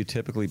advisor fee you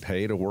typically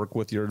pay to work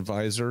with your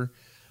advisor,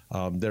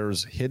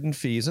 there's hidden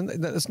fees,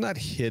 and it's not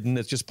hidden.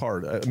 It's just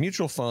part. A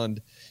mutual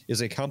fund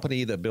is a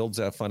company that builds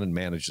that fund and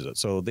manages it.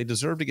 So they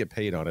deserve to get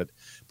paid on it,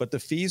 but the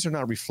fees are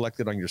not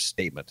reflected on your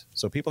statement.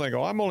 So people that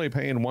go, I'm only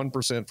paying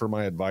 1% for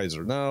my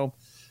advisor. No,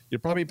 you're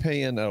probably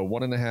paying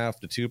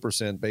 1.5% to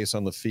 2% based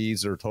on the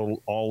fees that are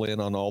total all in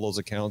on all those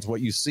accounts.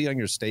 What you see on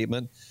your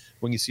statement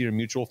when you see your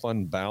mutual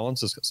fund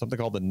balance is something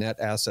called the net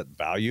asset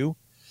value.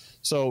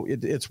 So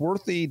it's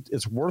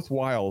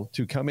worthwhile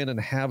to come in and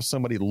have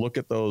somebody look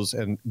at those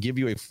and give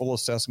you a full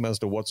assessment as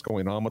to what's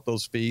going on with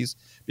those fees,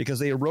 because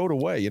they erode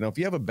away. If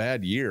you have a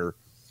bad year,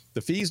 the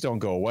fees don't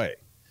go away.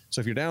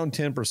 So if you're down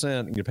 10%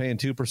 and you're paying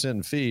 2%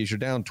 in fees, you're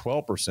down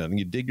 12%, and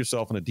you dig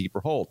yourself in a deeper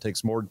hole. It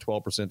takes more than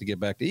 12% to get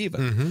back to even.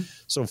 Mm-hmm.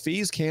 So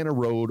fees can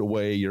erode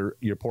away your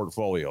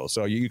portfolio.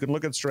 So you can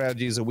look at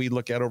strategies that we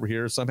look at over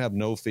here. Some have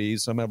no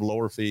fees, some have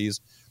lower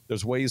fees.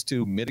 There's ways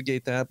to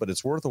mitigate that, but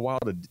it's worth a while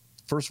to.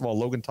 First of all,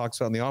 Logan talks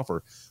about in the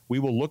offer, we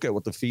will look at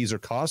what the fees are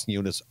costing you,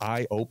 and it's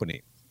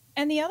eye-opening.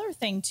 And the other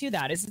thing to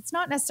that is it's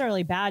not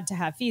necessarily bad to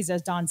have fees.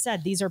 As Don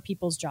said, these are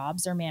people's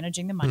jobs. They're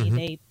managing the money. Mm-hmm.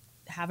 They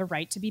have a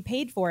right to be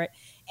paid for it.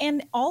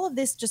 And all of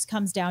this just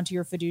comes down to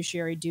your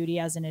fiduciary duty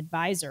as an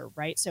advisor,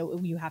 right? So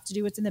you have to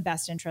do what's in the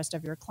best interest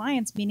of your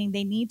clients, meaning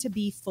they need to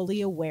be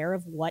fully aware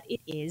of what it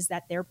is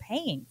that they're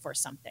paying for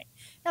something.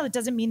 Now, that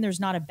doesn't mean there's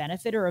not a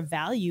benefit or a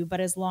value, but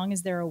as long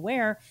as they're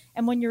aware.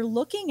 And when you're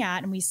looking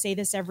at, and we say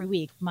this every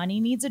week, money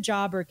needs a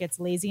job or it gets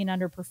lazy and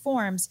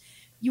underperforms,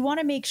 you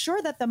want to make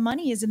sure that the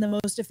money is in the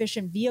most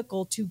efficient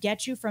vehicle to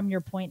get you from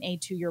your point A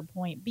to your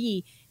point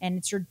B. And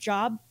it's your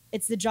job.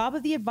 It's the job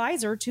of the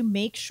advisor to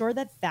make sure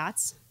that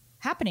that's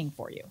happening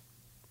for you.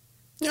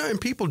 Yeah,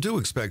 and people do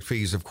expect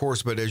fees, of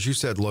course. But as you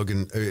said,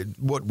 Logan,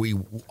 what we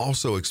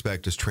also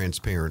expect is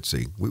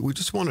transparency. We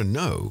just want to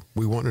know.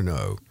 We want to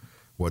know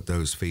what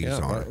those fees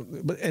are.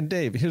 And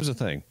Dave, here's the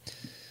thing.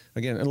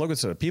 Again, and Logan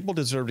said, people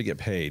deserve to get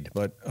paid.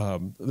 But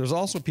there's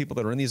also people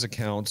that are in these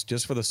accounts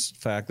just for the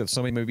fact that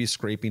somebody may be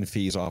scraping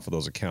fees off of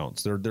those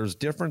accounts. There's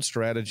different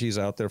strategies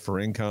out there for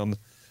income.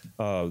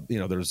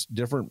 There's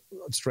different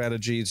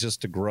strategies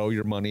just to grow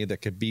your money that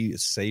could be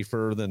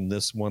safer than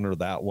this one or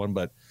that one.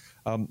 But,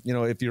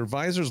 if your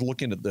advisor's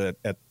looking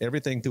at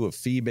everything through a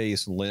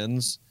fee-based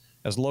lens,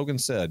 as Logan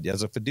said,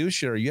 as a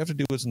fiduciary, you have to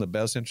do what's in the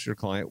best interest of your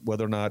client,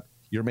 whether or not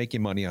you're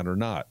making money on it or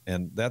not.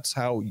 And that's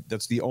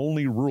the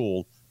only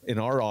rule in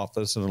our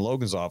office and in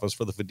Logan's office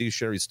for the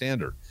fiduciary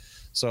standard.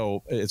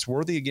 So it's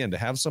worthy, again, to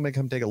have somebody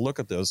come take a look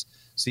at this,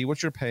 see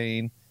what you're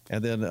paying,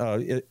 and then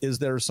is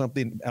there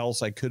something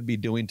else I could be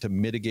doing to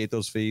mitigate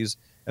those fees?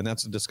 And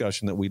that's a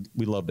discussion that we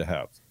love to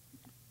have.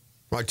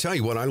 Well, I tell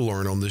you what I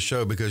learned on this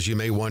show, because you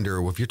may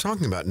wonder, well, if you're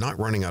talking about not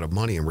running out of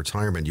money in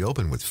retirement, you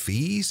open with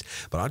fees.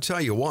 But I'll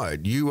tell you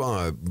what,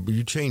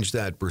 you change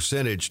that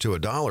percentage to a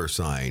dollar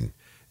sign,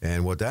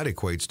 and what that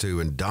equates to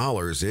in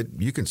dollars,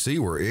 you can see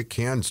where it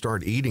can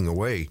start eating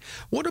away.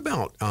 What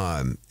about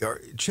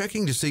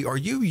checking to see, are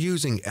you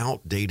using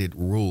outdated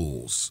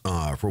rules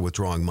for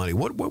withdrawing money?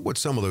 What would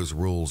some of those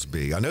rules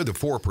be? I know the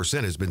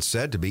 4% has been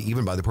said to be,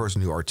 even by the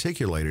person who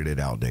articulated it,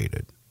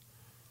 outdated.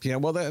 Yeah,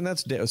 well,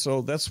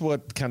 that's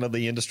what kind of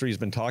the industry has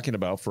been talking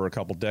about for a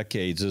couple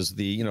decades, is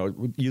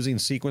using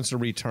sequence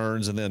of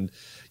returns, and then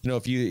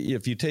if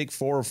you take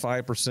 4 or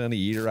 5% a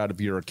year out of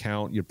your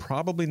account, you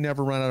probably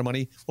never run out of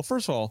money. Well,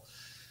 first of all,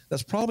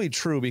 that's probably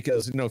true,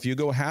 because if you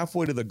go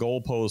halfway to the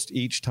goalpost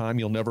each time,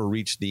 you'll never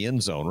reach the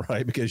end zone,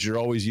 right? Because you're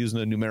always using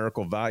a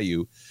numerical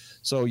value.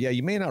 So yeah,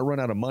 you may not run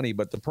out of money,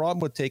 but the problem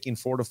with taking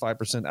 4 to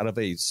 5% out of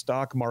a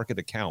stock market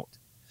account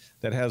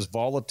that has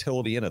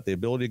volatility in it, the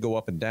ability to go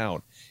up and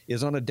down,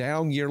 is on a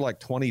down year like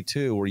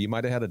 22, where you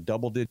might have had a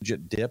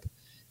double-digit dip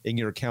in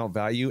your account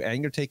value,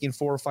 and you're taking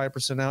 4 or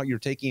 5% out, you're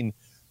taking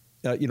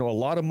a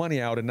lot of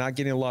money out and not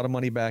getting a lot of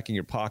money back in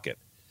your pocket.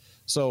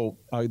 So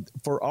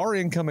for our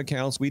income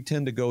accounts, we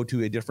tend to go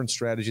to a different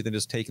strategy than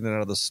just taking it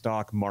out of the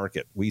stock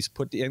market. We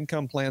put the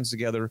income plans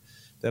together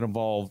that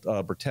involve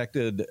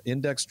protected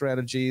index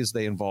strategies.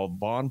 They involve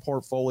bond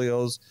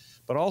portfolios.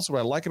 But also what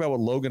I like about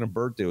what Logan and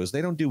Bert do is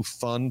they don't do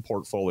fund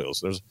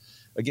portfolios.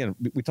 Again,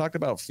 we talked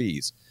about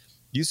fees.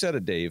 You said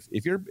it, Dave.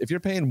 If you're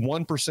paying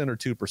 1% or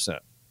 2%,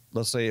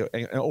 let's say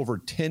over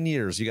 10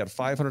 years, you got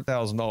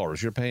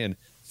 $500,000, you're paying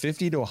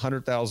 $50,000 to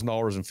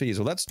 $100,000 in fees.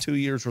 Well, that's 2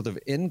 years worth of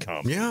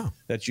income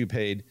that you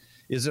paid.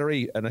 Is there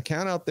an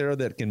account out there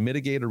that can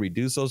mitigate or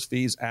reduce those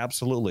fees?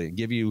 Absolutely.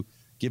 Give you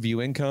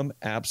income?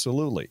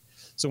 Absolutely.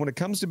 So when it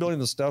comes to building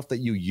the stuff that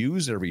you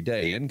use every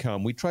day,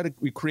 income, we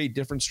create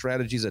different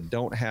strategies that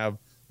don't have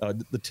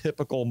the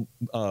typical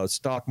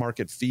stock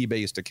market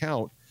fee-based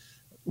account.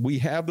 We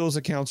have those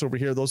accounts over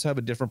here. Those have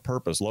a different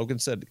purpose. Logan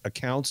said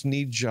accounts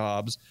need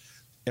jobs.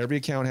 Every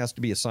account has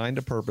to be assigned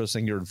a purpose,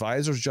 and your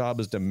advisor's job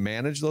is to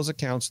manage those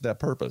accounts to that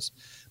purpose.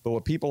 But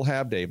what people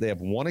have, Dave, they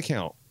have one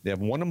account. They have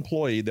one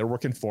employee they're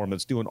working for them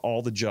that's doing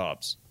all the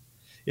jobs.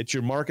 It's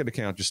your market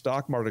account, your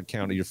stock market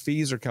account, and your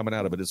fees are coming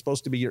out of it. It's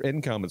supposed to be your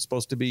income. It's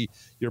supposed to be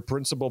your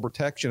principal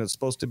protection. It's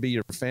supposed to be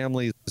your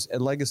family's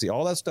legacy.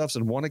 All that stuff's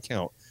in one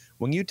account.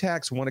 When you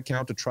tax one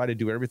account to try to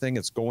do everything,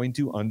 it's going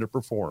to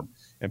underperform.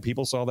 And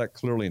people saw that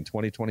clearly in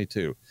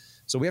 2022.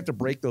 So we have to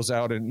break those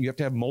out, and you have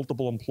to have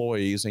multiple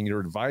employees, and your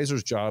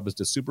advisor's job is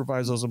to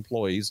supervise those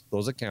employees,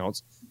 those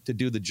accounts, to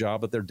do the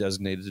job that they're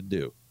designated to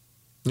do.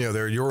 Yeah,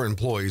 they're your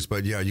employees,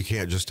 but yeah, you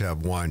can't just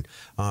have one.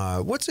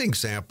 What's an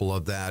example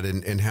of that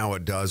and how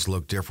it does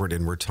look different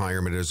in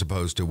retirement as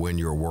opposed to when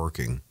you're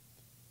working?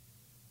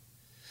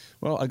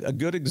 Well, a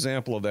good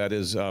example of that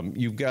is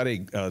you've got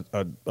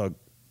a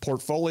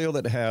portfolio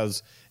that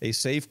has a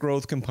safe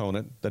growth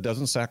component that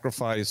doesn't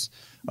sacrifice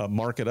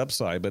market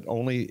upside, but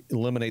only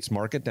eliminates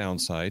market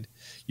downside.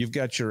 You've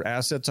got your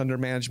assets under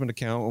management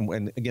account.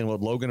 And again,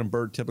 what Logan and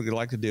Bert typically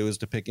like to do is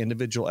to pick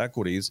individual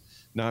equities,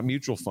 not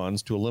mutual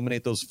funds, to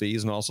eliminate those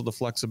fees and also the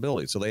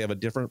flexibility. So they have a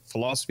different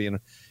philosophy and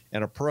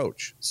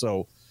approach.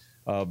 So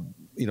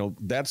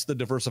that's the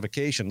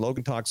diversification.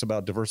 Logan talks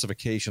about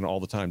diversification all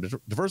the time.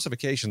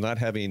 Diversification, not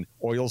having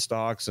oil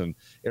stocks and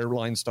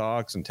airline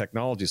stocks and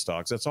technology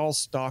stocks. That's all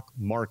stock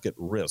market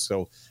risk.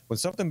 So when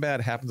something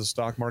bad happens to the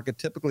stock market,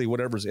 typically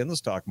whatever's in the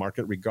stock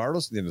market,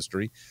 regardless of the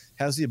industry,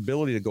 has the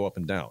ability to go up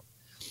and down.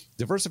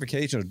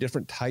 Diversification of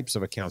different types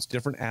of accounts,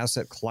 different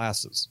asset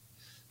classes.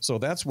 So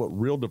that's what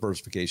real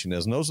diversification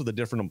is. And those are the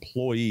different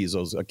employees,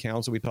 those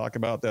accounts that we talk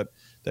about that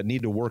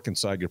need to work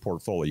inside your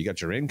portfolio. You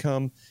got your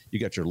income, you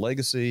got your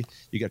legacy,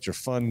 you got your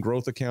fund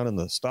growth account in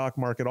the stock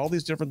market. All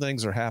these different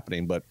things are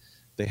happening, but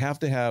they have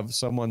to have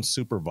someone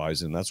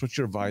supervising. That's what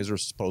your advisor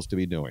is supposed to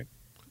be doing.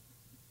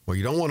 Well,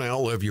 you don't want to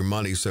outlive your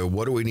money, so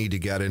what do we need to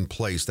get in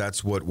place?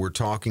 That's what we're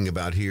talking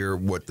about here,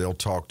 what they'll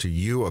talk to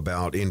you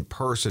about in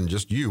person,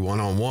 just you,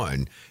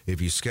 one-on-one.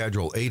 If you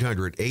schedule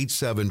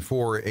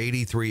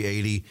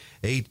 800-874-8380,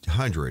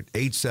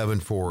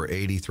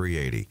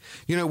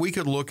 800-874-8380. We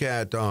could look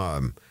at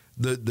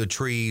the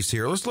trees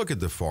here. Let's look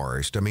at the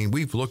forest. I mean,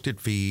 we've looked at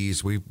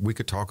fees. We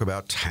could talk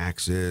about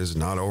taxes,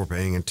 not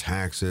overpaying in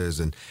taxes,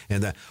 and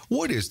that.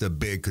 What is the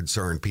big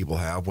concern people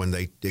have when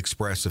they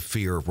express a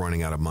fear of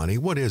running out of money?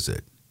 What is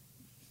it?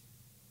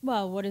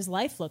 Well, what does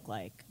life look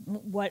like?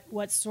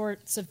 What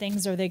sorts of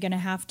things are they going to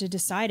have to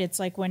decide? It's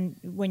like when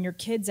your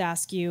kids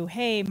ask you,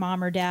 hey,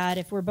 mom or dad,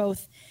 if we're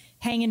both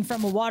hanging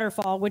from a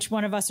waterfall, which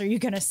one of us are you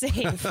going to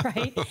save,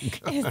 right?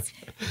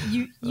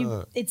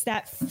 It's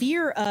that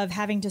fear of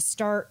having to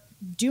start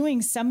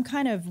doing some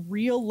kind of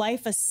real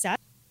life assessment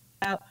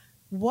about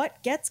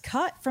what gets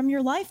cut from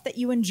your life that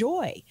you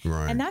enjoy.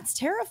 Right. And that's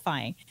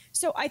terrifying.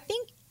 So I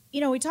think,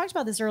 we talked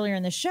about this earlier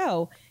in the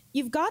show.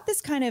 You've got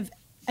this kind of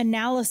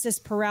analysis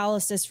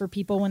paralysis for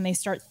people when they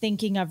start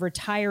thinking of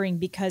retiring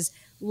because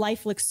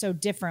life looks so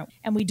different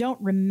and we don't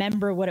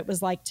remember what it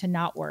was like to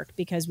not work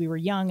because we were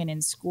young and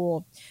in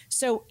school.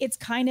 So it's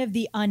kind of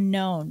the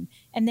unknown.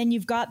 And then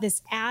you've got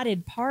this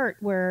added part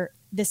where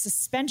the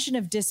suspension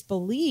of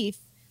disbelief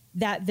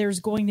that there's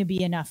going to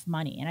be enough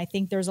money. And I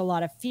think there's a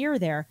lot of fear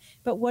there.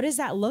 But what does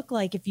that look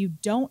like if you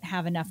don't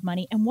have enough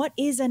money? And what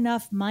is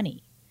enough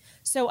money?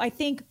 So I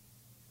think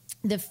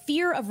the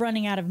fear of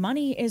running out of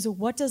money is,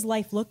 what does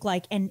life look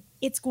like? And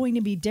it's going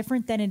to be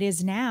different than it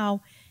is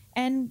now.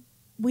 And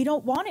we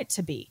don't want it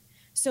to be.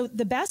 So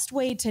the best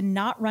way to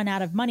not run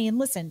out of money, and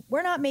listen,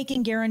 we're not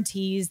making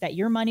guarantees that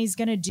your money's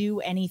going to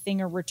do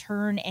anything or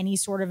return any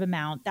sort of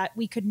amount. That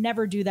we could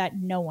never do that.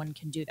 No one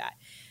can do that.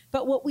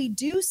 But what we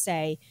do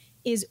say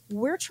is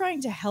we're trying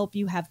to help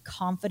you have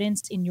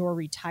confidence in your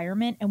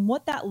retirement. And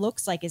what that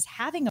looks like is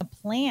having a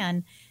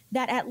plan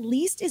that at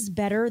least is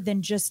better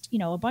than just,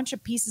 a bunch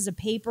of pieces of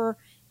paper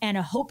and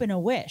a hope and a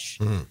wish.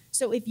 Mm-hmm.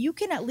 So if you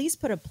can at least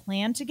put a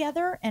plan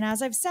together, and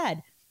as I've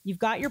said, you've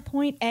got your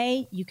point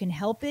A, you can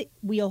help it.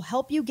 We'll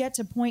help you get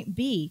to point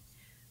B.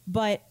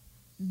 But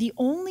the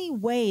only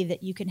way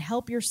that you can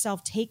help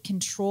yourself take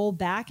control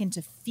back and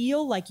to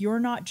feel like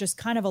you're not just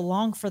kind of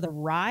along for the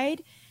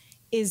ride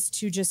is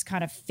to just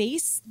kind of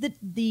face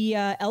the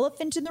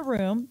elephant in the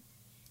room,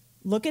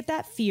 look at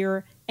that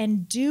fear,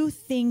 and do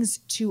things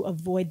to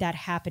avoid that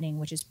happening,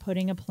 which is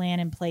putting a plan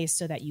in place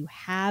so that you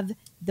have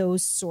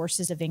those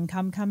sources of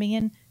income coming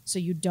in so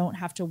you don't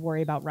have to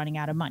worry about running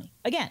out of money.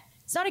 Again,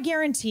 it's not a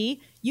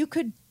guarantee. You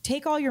could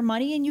take all your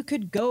money and you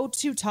could go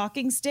to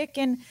Talking Stick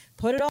and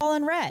put it all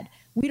in red.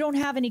 We don't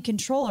have any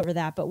control over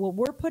that. But what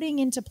we're putting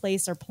into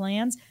place are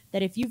plans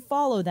that if you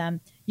follow them,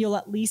 you'll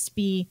at least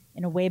be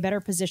in a way better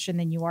position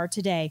than you are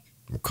today.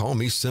 Call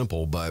me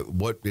simple, but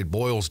what it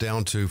boils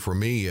down to for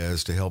me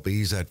is to help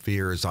ease that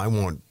fear is I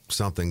want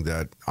something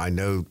that I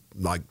know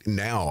like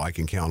now I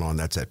can count on.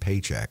 That's that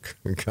paycheck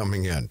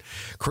coming in.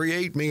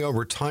 Create me a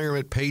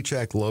retirement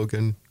paycheck,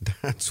 Logan.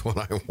 That's what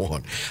I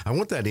want. I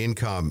want that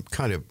income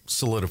kind of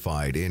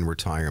solidified in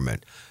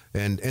retirement.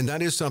 And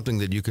that is something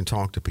that you can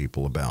talk to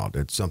people about.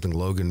 It's something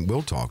Logan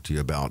will talk to you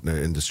about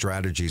and the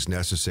strategies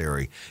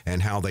necessary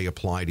and how they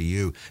apply to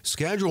you.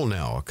 Schedule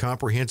now a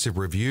comprehensive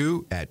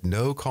review at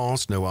no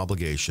cost, no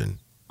obligation.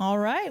 All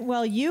right.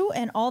 Well, you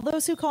and all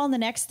those who call in the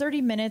next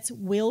 30 minutes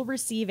will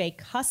receive a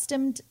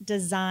custom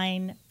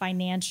design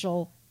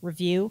financial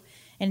review,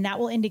 and that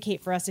will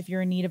indicate for us if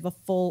you're in need of a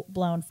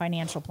full-blown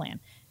financial plan.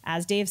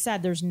 As Dave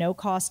said, there's no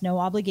cost, no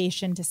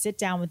obligation to sit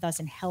down with us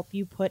and help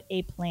you put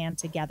a plan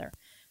together.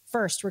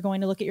 First, we're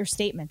going to look at your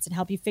statements and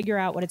help you figure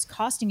out what it's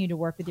costing you to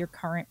work with your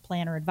current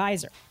plan or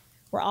advisor.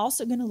 We're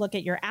also going to look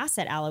at your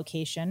asset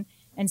allocation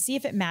and see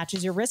if it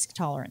matches your risk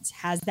tolerance.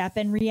 Has that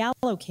been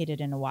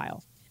reallocated in a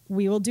while?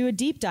 We will do a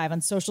deep dive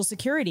on Social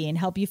Security and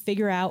help you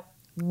figure out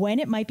when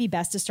it might be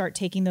best to start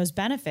taking those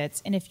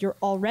benefits. And if you're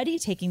already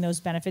taking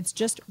those benefits,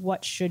 just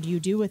what should you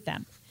do with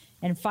them?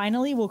 And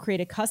finally, we'll create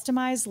a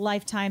customized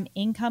lifetime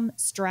income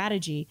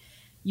strategy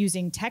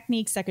using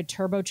techniques that could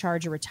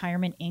turbocharge your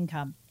retirement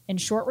income. In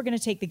short, we're going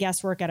to take the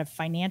guesswork out of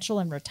financial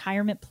and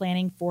retirement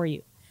planning for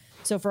you.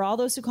 So for all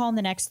those who call in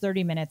the next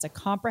 30 minutes, a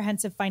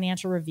comprehensive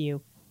financial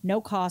review,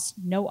 no cost,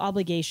 no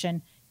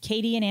obligation.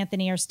 Katie and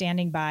Anthony are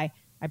standing by.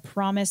 I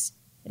promise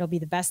it'll be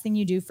the best thing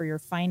you do for your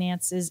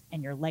finances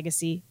and your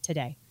legacy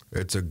today.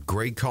 It's a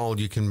great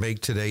call you can make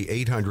today,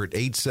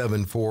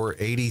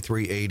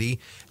 800-874-8380,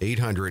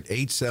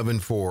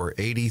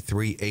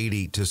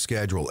 800-874-8380 to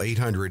schedule,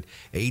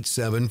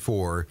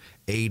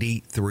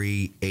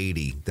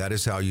 800-874-8380. That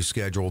is how you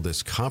schedule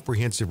this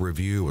comprehensive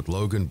review with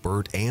Logan,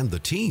 Bert, and the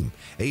team,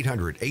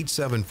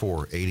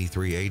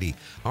 800-874-8380.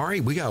 All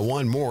right, we got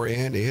one more,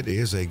 and it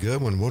is a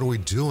good one. What are we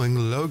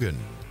doing, Logan?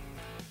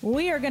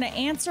 We are going to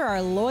answer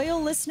our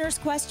loyal listeners'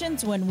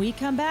 questions when we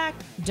come back.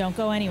 Don't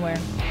go anywhere.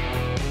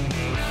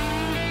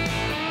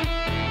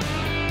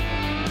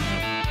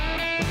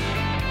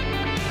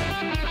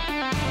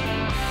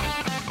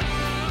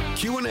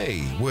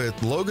 Q&A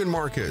with Logan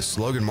Marcus.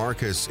 Logan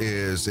Marcus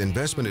is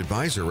investment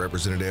advisor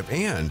representative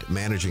and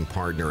managing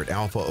partner at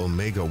Alpha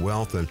Omega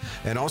Wealth.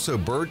 And also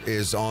Bert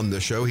is on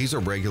the show. He's a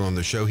regular on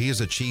the show. He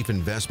is a chief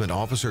investment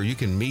officer. You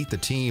can meet the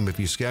team if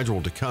you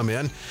schedule to come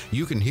in.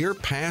 You can hear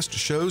past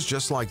shows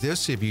just like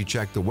this if you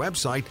check the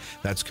website.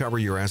 That's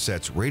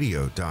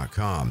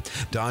coveryourassetsradio.com.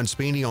 Don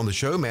Spini on the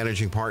show,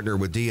 managing partner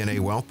with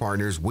DNA Wealth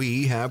Partners.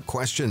 We have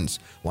questions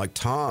like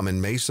Tom in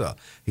Mesa.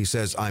 He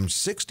says, I'm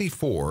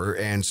 64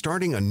 and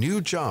starting a new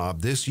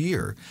job this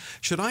year.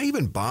 Should I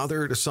even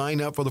bother to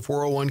sign up for the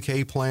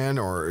 401k plan,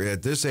 or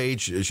at this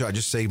age, should I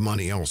just save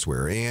money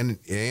elsewhere? And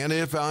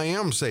if I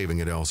am saving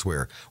it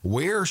elsewhere,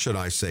 where should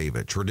I save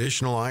it?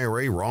 Traditional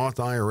IRA, Roth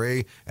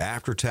IRA,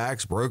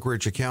 after-tax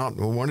brokerage account?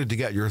 I wanted to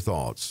get your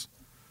thoughts.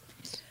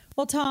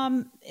 Well,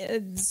 Tom,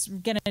 it's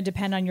going to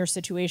depend on your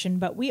situation,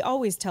 but we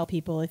always tell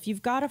people if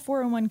you've got a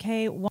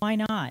 401k, why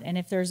not? And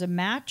if there's a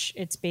match,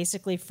 it's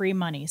basically free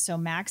money. So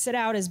max it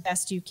out as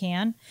best you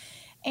can.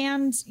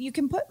 And you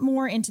can put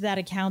more into that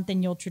account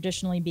than you'll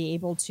traditionally be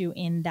able to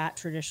in that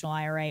traditional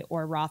IRA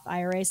or Roth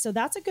IRA. So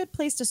that's a good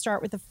place to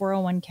start with the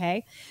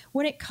 401k.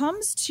 When it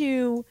comes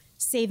to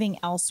saving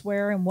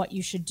elsewhere and what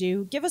you should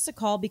do, give us a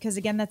call because,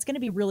 again, that's going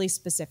to be really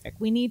specific.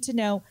 We need to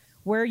know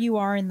where you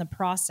are in the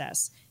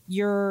process.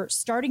 You're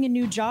starting a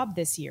new job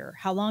this year.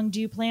 How long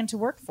do you plan to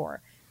work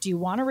for? Do you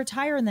want to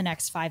retire in the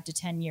next 5 to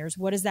 10 years?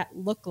 What does that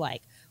look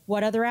like?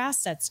 What other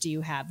assets do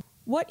you have?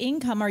 What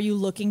income are you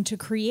looking to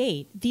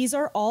create? These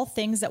are all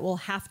things that we'll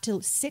have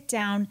to sit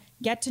down,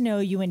 get to know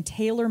you, and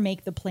tailor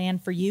make the plan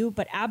for you.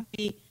 But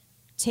absolutely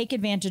take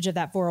advantage of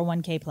that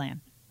 401k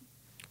plan.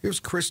 Here's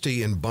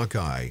Christy in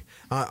Buckeye.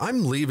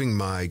 I'm leaving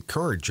my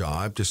current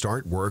job to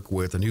start work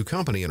with a new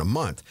company in a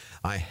month.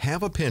 I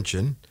have a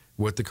pension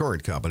with the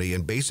current company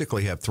and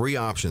basically have 3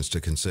 options to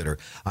consider.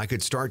 I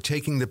could start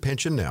taking the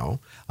pension now,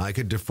 I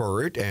could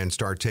defer it and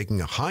start taking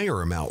a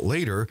higher amount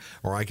later,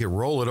 or I could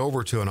roll it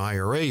over to an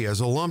IRA as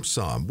a lump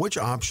sum. Which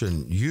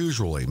option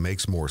usually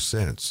makes more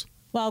sense?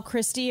 Well,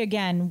 Christy,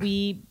 again,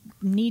 we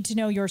need to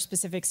know your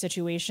specific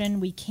situation.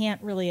 We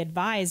can't really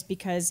advise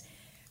because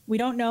we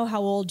don't know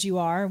how old you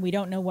are. We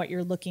don't know what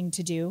you're looking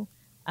to do.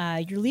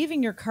 You're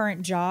leaving your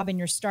current job and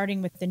you're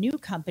starting with the new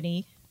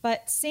company.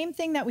 But same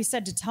thing that we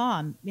said to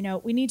Tom,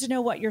 we need to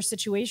know what your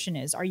situation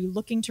is. Are you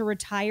looking to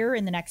retire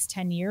in the next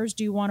 10 years?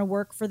 Do you want to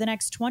work for the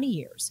next 20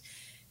 years?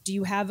 Do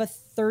you have a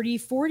 30,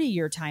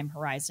 40-year time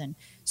horizon?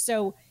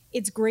 So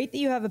it's great that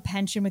you have a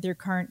pension with your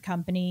current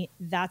company.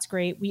 That's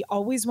great. We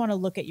always want to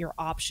look at your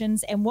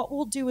options. And what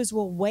we'll do is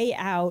we'll weigh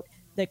out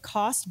the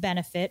cost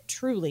benefit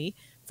truly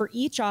for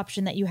each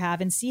option that you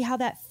have and see how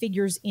that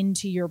figures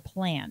into your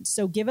plan.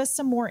 So give us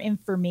some more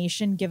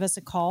information, give us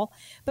a call.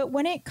 But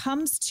when it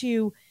comes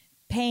to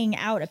paying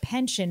out a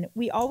pension,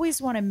 we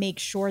always want to make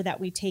sure that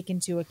we take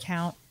into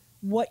account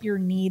what your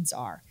needs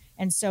are.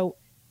 And so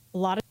a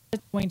lot of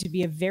it's going to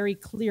be a very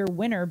clear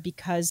winner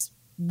because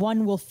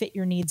one will fit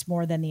your needs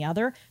more than the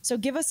other. So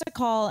give us a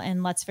call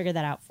and let's figure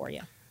that out for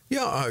you.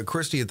 Yeah,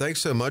 Christy,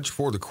 thanks so much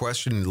for the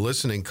question and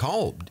listening.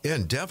 Call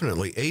in,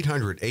 definitely,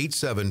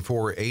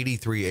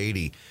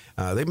 800-874-8380.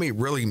 They may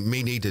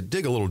need to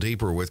dig a little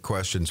deeper with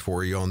questions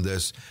for you on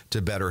this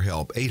to better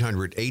help.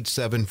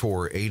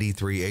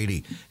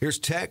 800-874-8380. Here's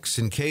Tex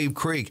in Cave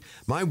Creek.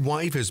 My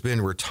wife has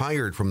been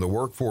retired from the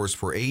workforce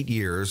for 8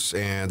 years,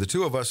 and the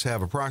two of us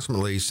have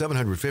approximately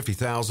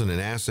 $750,000 in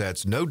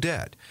assets, no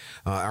debt.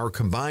 Our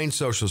combined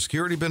Social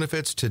Security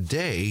benefits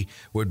today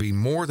would be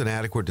more than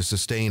adequate to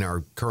sustain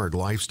our current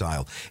lifestyle.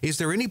 Is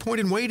there any point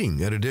in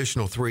waiting an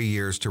additional 3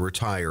 years to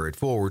retire at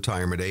full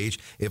retirement age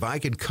if I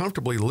could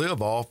comfortably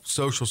live off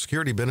Social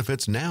Security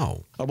benefits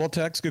now? Well,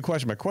 Tex, good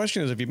question. My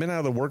question is, if you've been out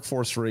of the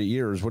workforce for 8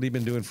 years, what have you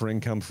been doing for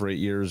income for 8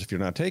 years? If you're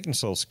not taking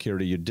Social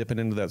Security, you're dipping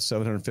into that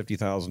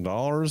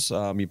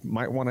 $750,000. You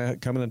might want to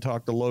come in and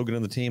talk to Logan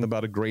and the team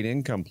about a great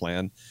income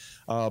plan.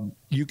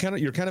 You're kind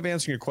of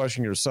answering your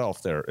question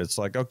yourself there. It's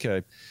like,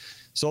 okay,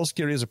 Social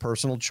Security is a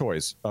personal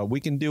choice.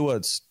 We can do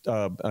an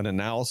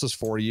analysis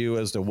for you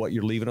as to what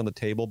you're leaving on the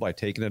table by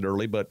taking it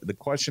early. But the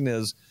question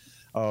is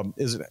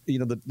it,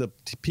 the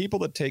people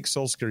that take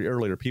Social Security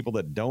early are people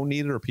that don't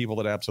need it or people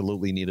that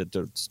absolutely need it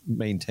to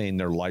maintain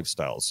their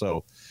lifestyle.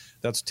 So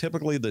that's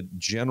typically the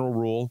general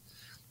rule.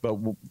 But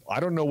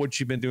I don't know what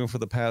you've been doing for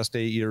the past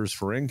 8 years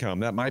for income.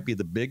 That might be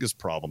the biggest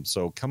problem.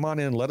 So come on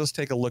in. Let us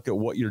take a look at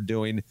what you're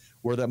doing,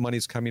 where that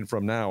money's coming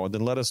from now, and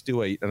then let us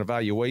do an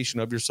evaluation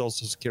of your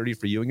Social Security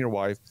for you and your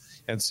wife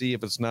and see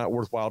if it's not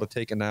worthwhile to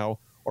take it now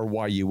or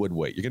why you would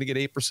wait. You're going to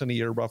get 8% a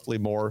year, roughly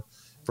more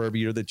for every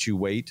year that you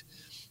wait.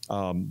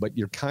 But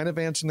you're kind of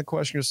answering the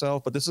question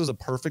yourself. But this is a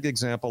perfect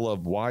example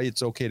of why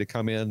it's okay to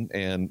come in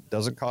and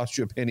doesn't cost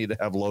you a penny to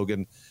have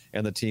Logan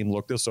and the team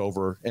look this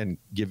over and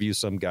give you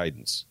some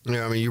guidance.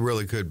 Yeah, I mean, you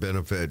really could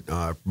benefit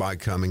by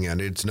coming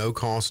in. It's no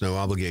cost, no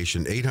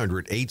obligation.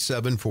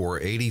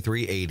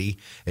 800-874-8380.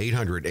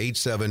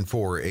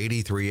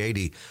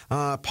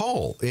 800-874-8380.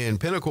 Paul in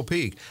Pinnacle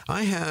Peak.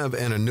 I have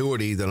an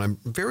annuity that I'm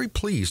very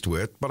pleased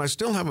with, but I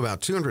still have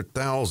about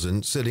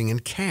 $200,000 sitting in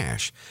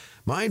cash.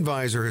 My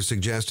advisor has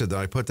suggested that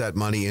I put that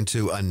money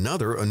into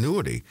another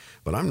annuity,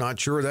 but I'm not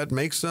sure that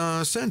makes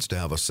sense to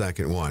have a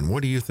second one.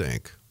 What do you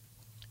think?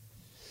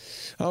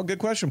 Oh, good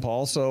question,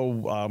 Paul.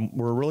 So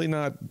we're really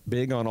not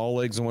big on all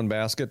eggs in one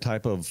basket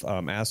type of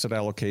asset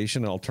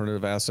allocation,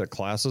 alternative asset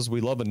classes. We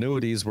love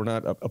annuities. We're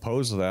not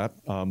opposed to that,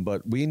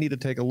 but we need to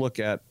take a look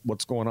at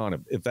what's going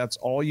on. If that's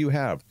all you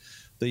have,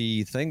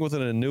 the thing with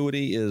an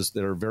annuity is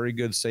they're very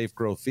good, safe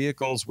growth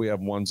vehicles. We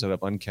have ones that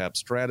have uncapped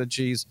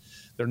strategies.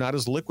 They're not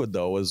as liquid,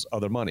 though, as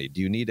other money.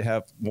 Do you need to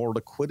have more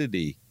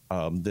liquidity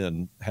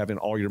than having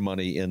all your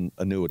money in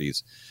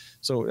annuities?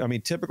 So, I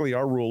mean, typically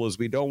our rule is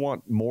we don't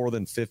want more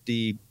than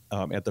 50,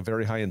 at the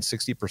very high end,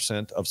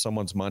 60% of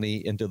someone's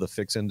money into the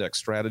fixed index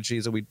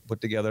strategies that we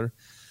put together.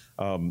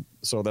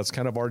 So that's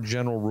kind of our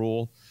general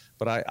rule.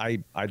 But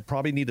I'd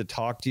probably need to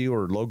talk to you,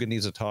 or Logan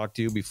needs to talk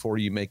to you before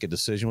you make a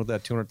decision with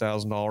that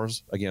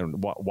 $200,000. Again,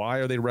 why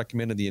are they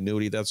recommending the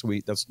annuity? That's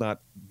not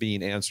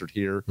being answered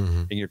here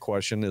in your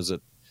question. Is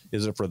it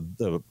for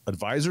the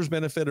advisor's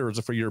benefit, or is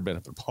it for your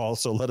benefit, Paul?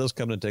 So let us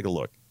come and take a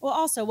look. Well,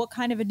 also, what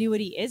kind of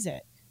annuity is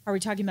it? Are we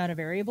talking about a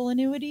variable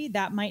annuity?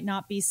 That might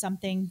not be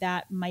something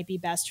that might be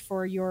best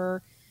for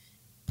your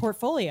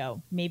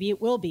portfolio. Maybe it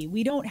will be.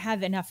 We don't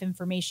have enough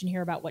information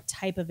here about what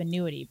type of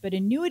annuity, but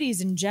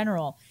annuities in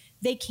general,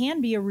 they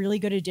can be a really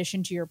good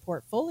addition to your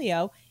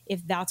portfolio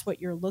if that's what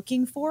you're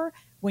looking for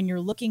when you're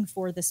looking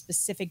for the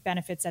specific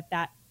benefits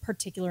that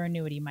particular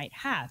annuity might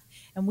have.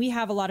 And we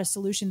have a lot of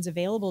solutions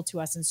available to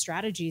us and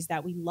strategies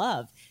that we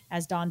love.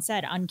 As Don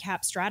said,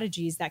 uncapped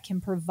strategies that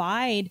can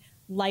provide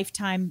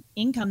lifetime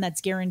income that's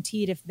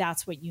guaranteed if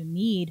that's what you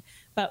need.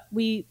 But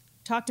we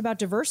talked about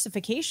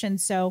diversification,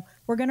 so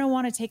we're going to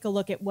want to take a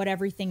look at what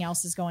everything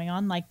else is going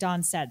on, like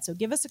Don said. So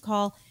give us a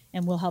call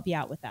and we'll help you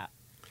out with that.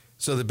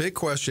 So the big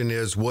question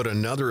is, would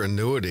another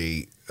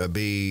annuity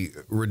be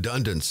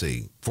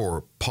redundancy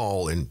for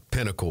Paul and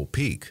Pinnacle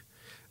Peak?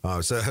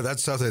 So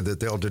that's something that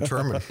they'll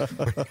determine.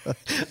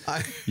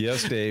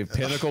 Yes, Dave.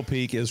 Pinnacle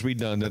Peak is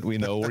redundant. We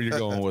know where you're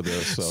going with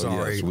this. So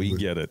sorry, yes, we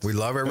get it. We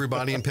love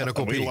everybody in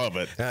Pinnacle Peak. We love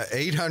it.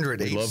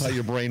 800. We love how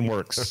your brain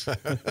works.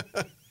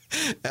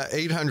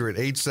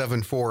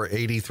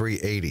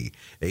 800-874-8380.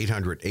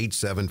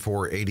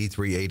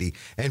 800-874-8380.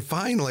 And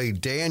finally,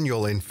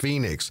 Daniel in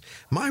Phoenix.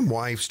 My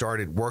wife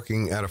started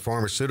working at a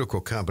pharmaceutical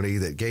company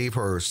that gave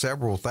her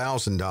several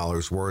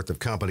 $1,000s worth of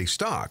company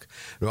stock.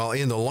 Well,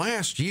 in the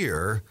last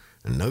year,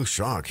 and no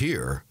shock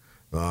here,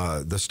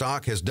 the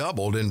stock has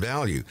doubled in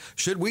value.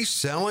 Should we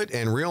sell it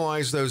and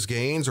realize those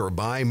gains, or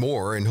buy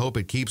more and hope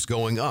it keeps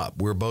going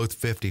up? We're both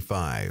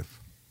 55.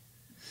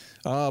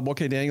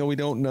 Okay, Daniel, we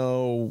don't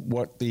know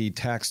what the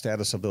tax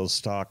status of those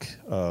stock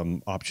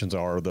options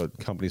are, the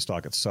company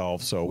stock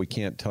itself, so we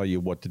can't tell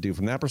you what to do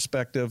from that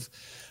perspective.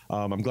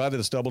 I'm glad that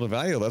it's doubled in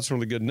value. That's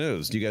really good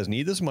news. Do you guys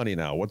need this money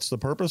now? What's the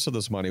purpose of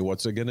this money?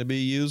 What's it going to be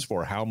used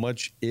for? How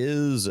much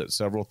is it?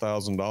 Several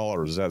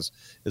 $1,000s?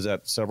 Is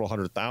that several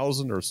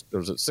 $100,000, or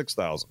is it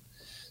 $6,000?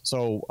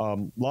 So a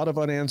lot of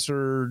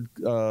unanswered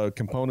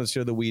components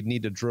here that we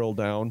need to drill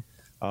down.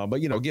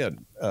 But,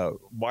 again,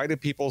 why do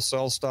people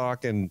sell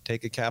stock and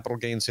take a capital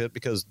gains hit?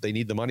 Because they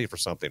need the money for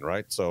something,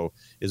 right? So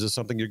is this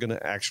something you're going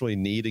to actually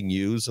need and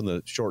use in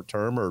the short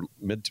term or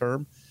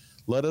midterm?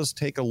 Let us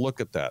take a look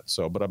at that.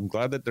 But I'm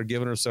glad that they're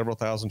giving her several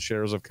thousand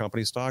shares of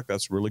company stock.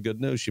 That's really good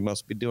news. She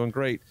must be doing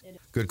great.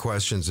 Good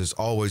questions as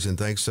always, and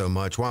thanks so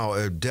much.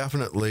 Wow,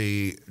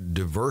 definitely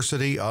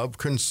diversity of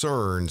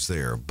concerns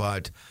there,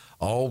 but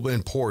all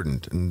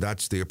important, and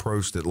that's the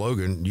approach that,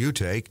 Logan, you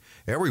take.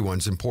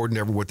 Everyone's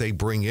important. What they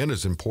bring in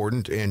is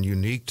important and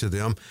unique to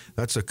them.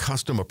 That's a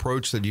custom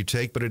approach that you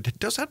take, but it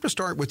does have to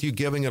start with you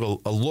giving it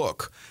a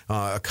look,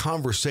 a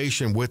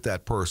conversation with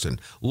that person,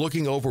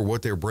 looking over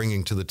what they're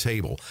bringing to the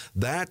table.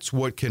 That's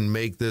what can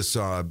make this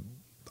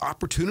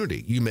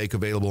opportunity you make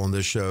available on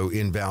this show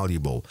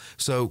invaluable.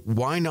 So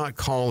why not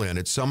call in?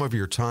 It's some of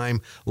your time.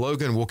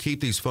 Logan, we'll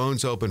keep these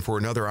phones open for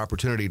another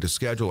opportunity to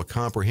schedule a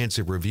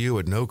comprehensive review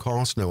at no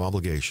cost, no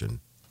obligation.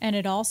 And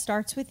it all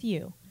starts with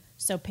you.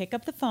 So pick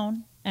up the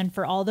phone, and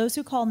for all those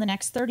who call in the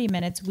next 30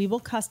 minutes, we will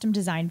custom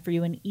design for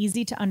you an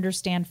easy to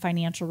understand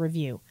financial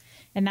review.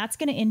 And that's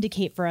going to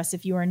indicate for us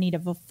if you are in need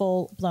of a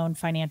full-blown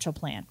financial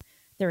plan.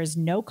 There is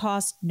no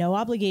cost, no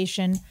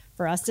obligation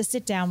for us to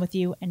sit down with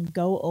you and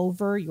go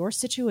over your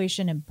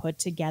situation and put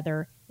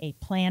together a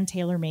plan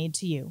tailor-made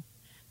to you.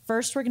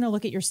 First, we're going to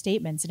look at your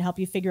statements and help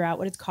you figure out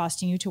what it's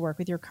costing you to work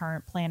with your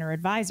current plan or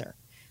advisor.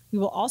 We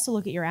will also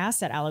look at your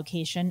asset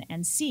allocation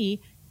and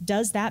see,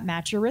 does that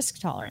match your risk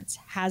tolerance?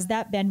 Has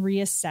that been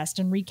reassessed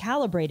and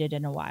recalibrated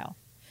in a while?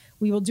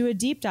 We will do a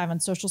deep dive on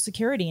Social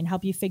Security and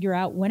help you figure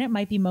out when it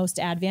might be most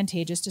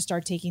advantageous to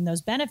start taking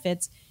those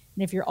benefits.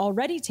 And if you're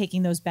already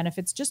taking those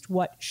benefits, just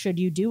what should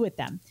you do with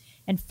them?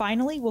 And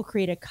finally, we'll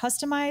create a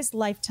customized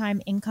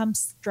lifetime income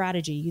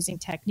strategy using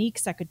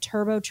techniques that could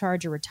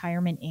turbocharge your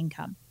retirement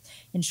income.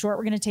 In short,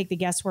 we're going to take the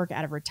guesswork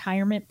out of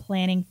retirement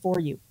planning for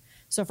you.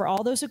 So for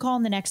all those who call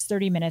in the next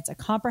 30 minutes, a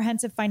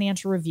comprehensive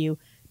financial review,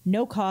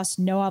 no cost,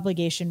 no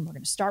obligation. We're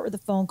going to start with a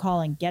phone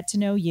call and get to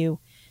know you.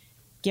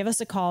 Give us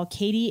a call.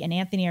 Katie and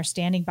Anthony are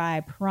standing by.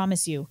 I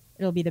promise you,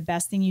 it'll be the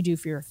best thing you do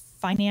for your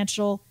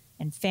financial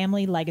and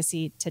family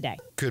legacy today.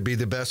 Could be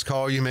the best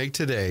call you make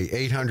today.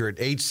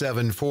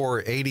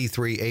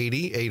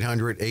 800-874-8380.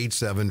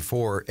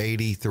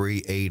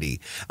 800-874-8380.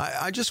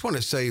 I just want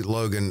to say,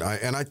 Logan,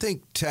 and I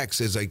think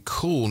Tex is a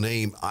cool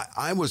name.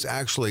 I was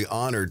actually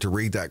honored to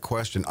read that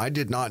question. I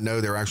did not know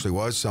there actually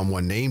was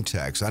someone named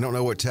Tex. I don't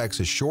know what Tex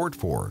is short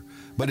for,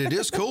 but it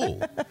is cool.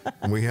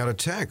 We had a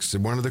Tex,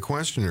 one of the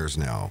questioners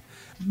now.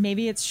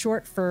 Maybe it's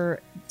short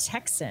for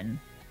Texan.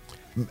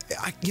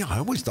 I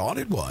always thought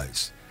it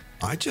was.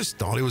 I just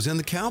thought he was in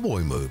the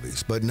cowboy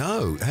movies, but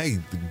no. Hey,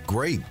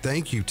 great.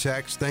 Thank you,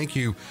 Tex. Thank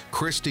you,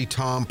 Christy,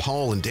 Tom,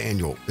 Paul, and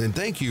Daniel. And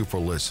thank you for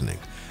listening.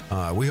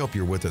 We hope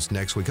you're with us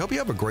next week. Hope you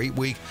have a great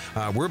week.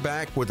 We're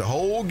back with the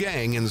whole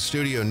gang in the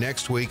studio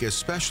next week,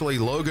 especially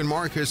Logan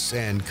Marcus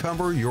and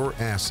Cover Your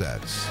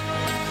Assets.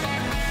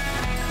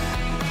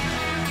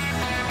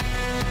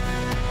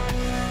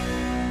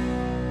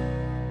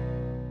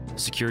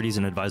 Securities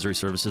and advisory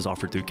services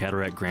offered through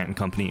Cataract Grant and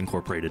Company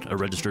Incorporated, a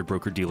registered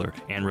broker-dealer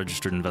and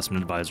registered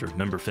investment advisor,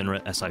 member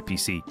FINRA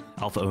SIPC.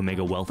 Alpha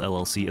Omega Wealth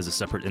LLC is a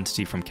separate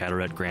entity from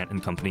Cataract Grant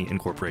and Company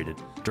Incorporated.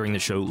 During the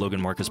show,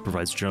 Logan Marcus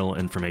provides general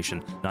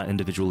information, not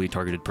individually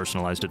targeted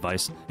personalized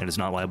advice, and is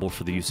not liable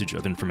for the usage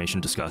of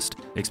information discussed.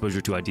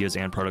 Exposure to ideas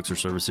and products or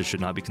services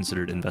should not be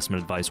considered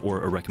investment advice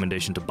or a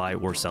recommendation to buy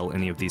or sell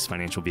any of these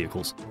financial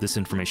vehicles. This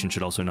information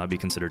should also not be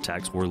considered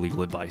tax or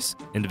legal advice.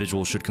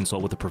 Individuals should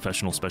consult with a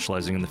professional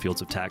specializing in the fields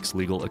of tax,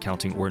 legal,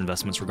 accounting, or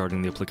investments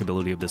regarding the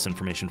applicability of this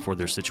information for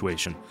their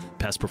situation.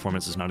 Past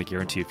performance is not a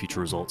guarantee of future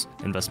results.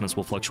 Investments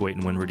will fluctuate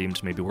and when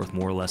redeemed may be worth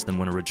more or less than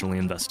when originally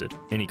invested.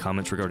 Any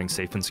comments regarding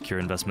safe and secure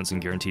investments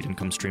and guaranteed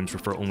income streams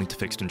refer only to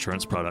fixed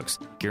insurance products.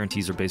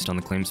 Guarantees are based on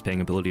the claims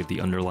paying ability of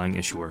the underlying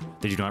issuer.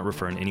 They do not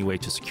refer in any way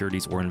to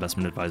securities or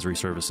investment advisory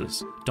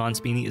services. Don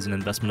Spini is an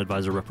investment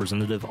advisor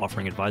representative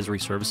offering advisory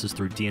services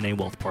through DNA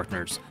Wealth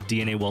Partners.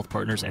 DNA Wealth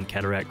Partners and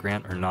Cataract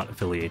Grant are not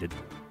affiliated.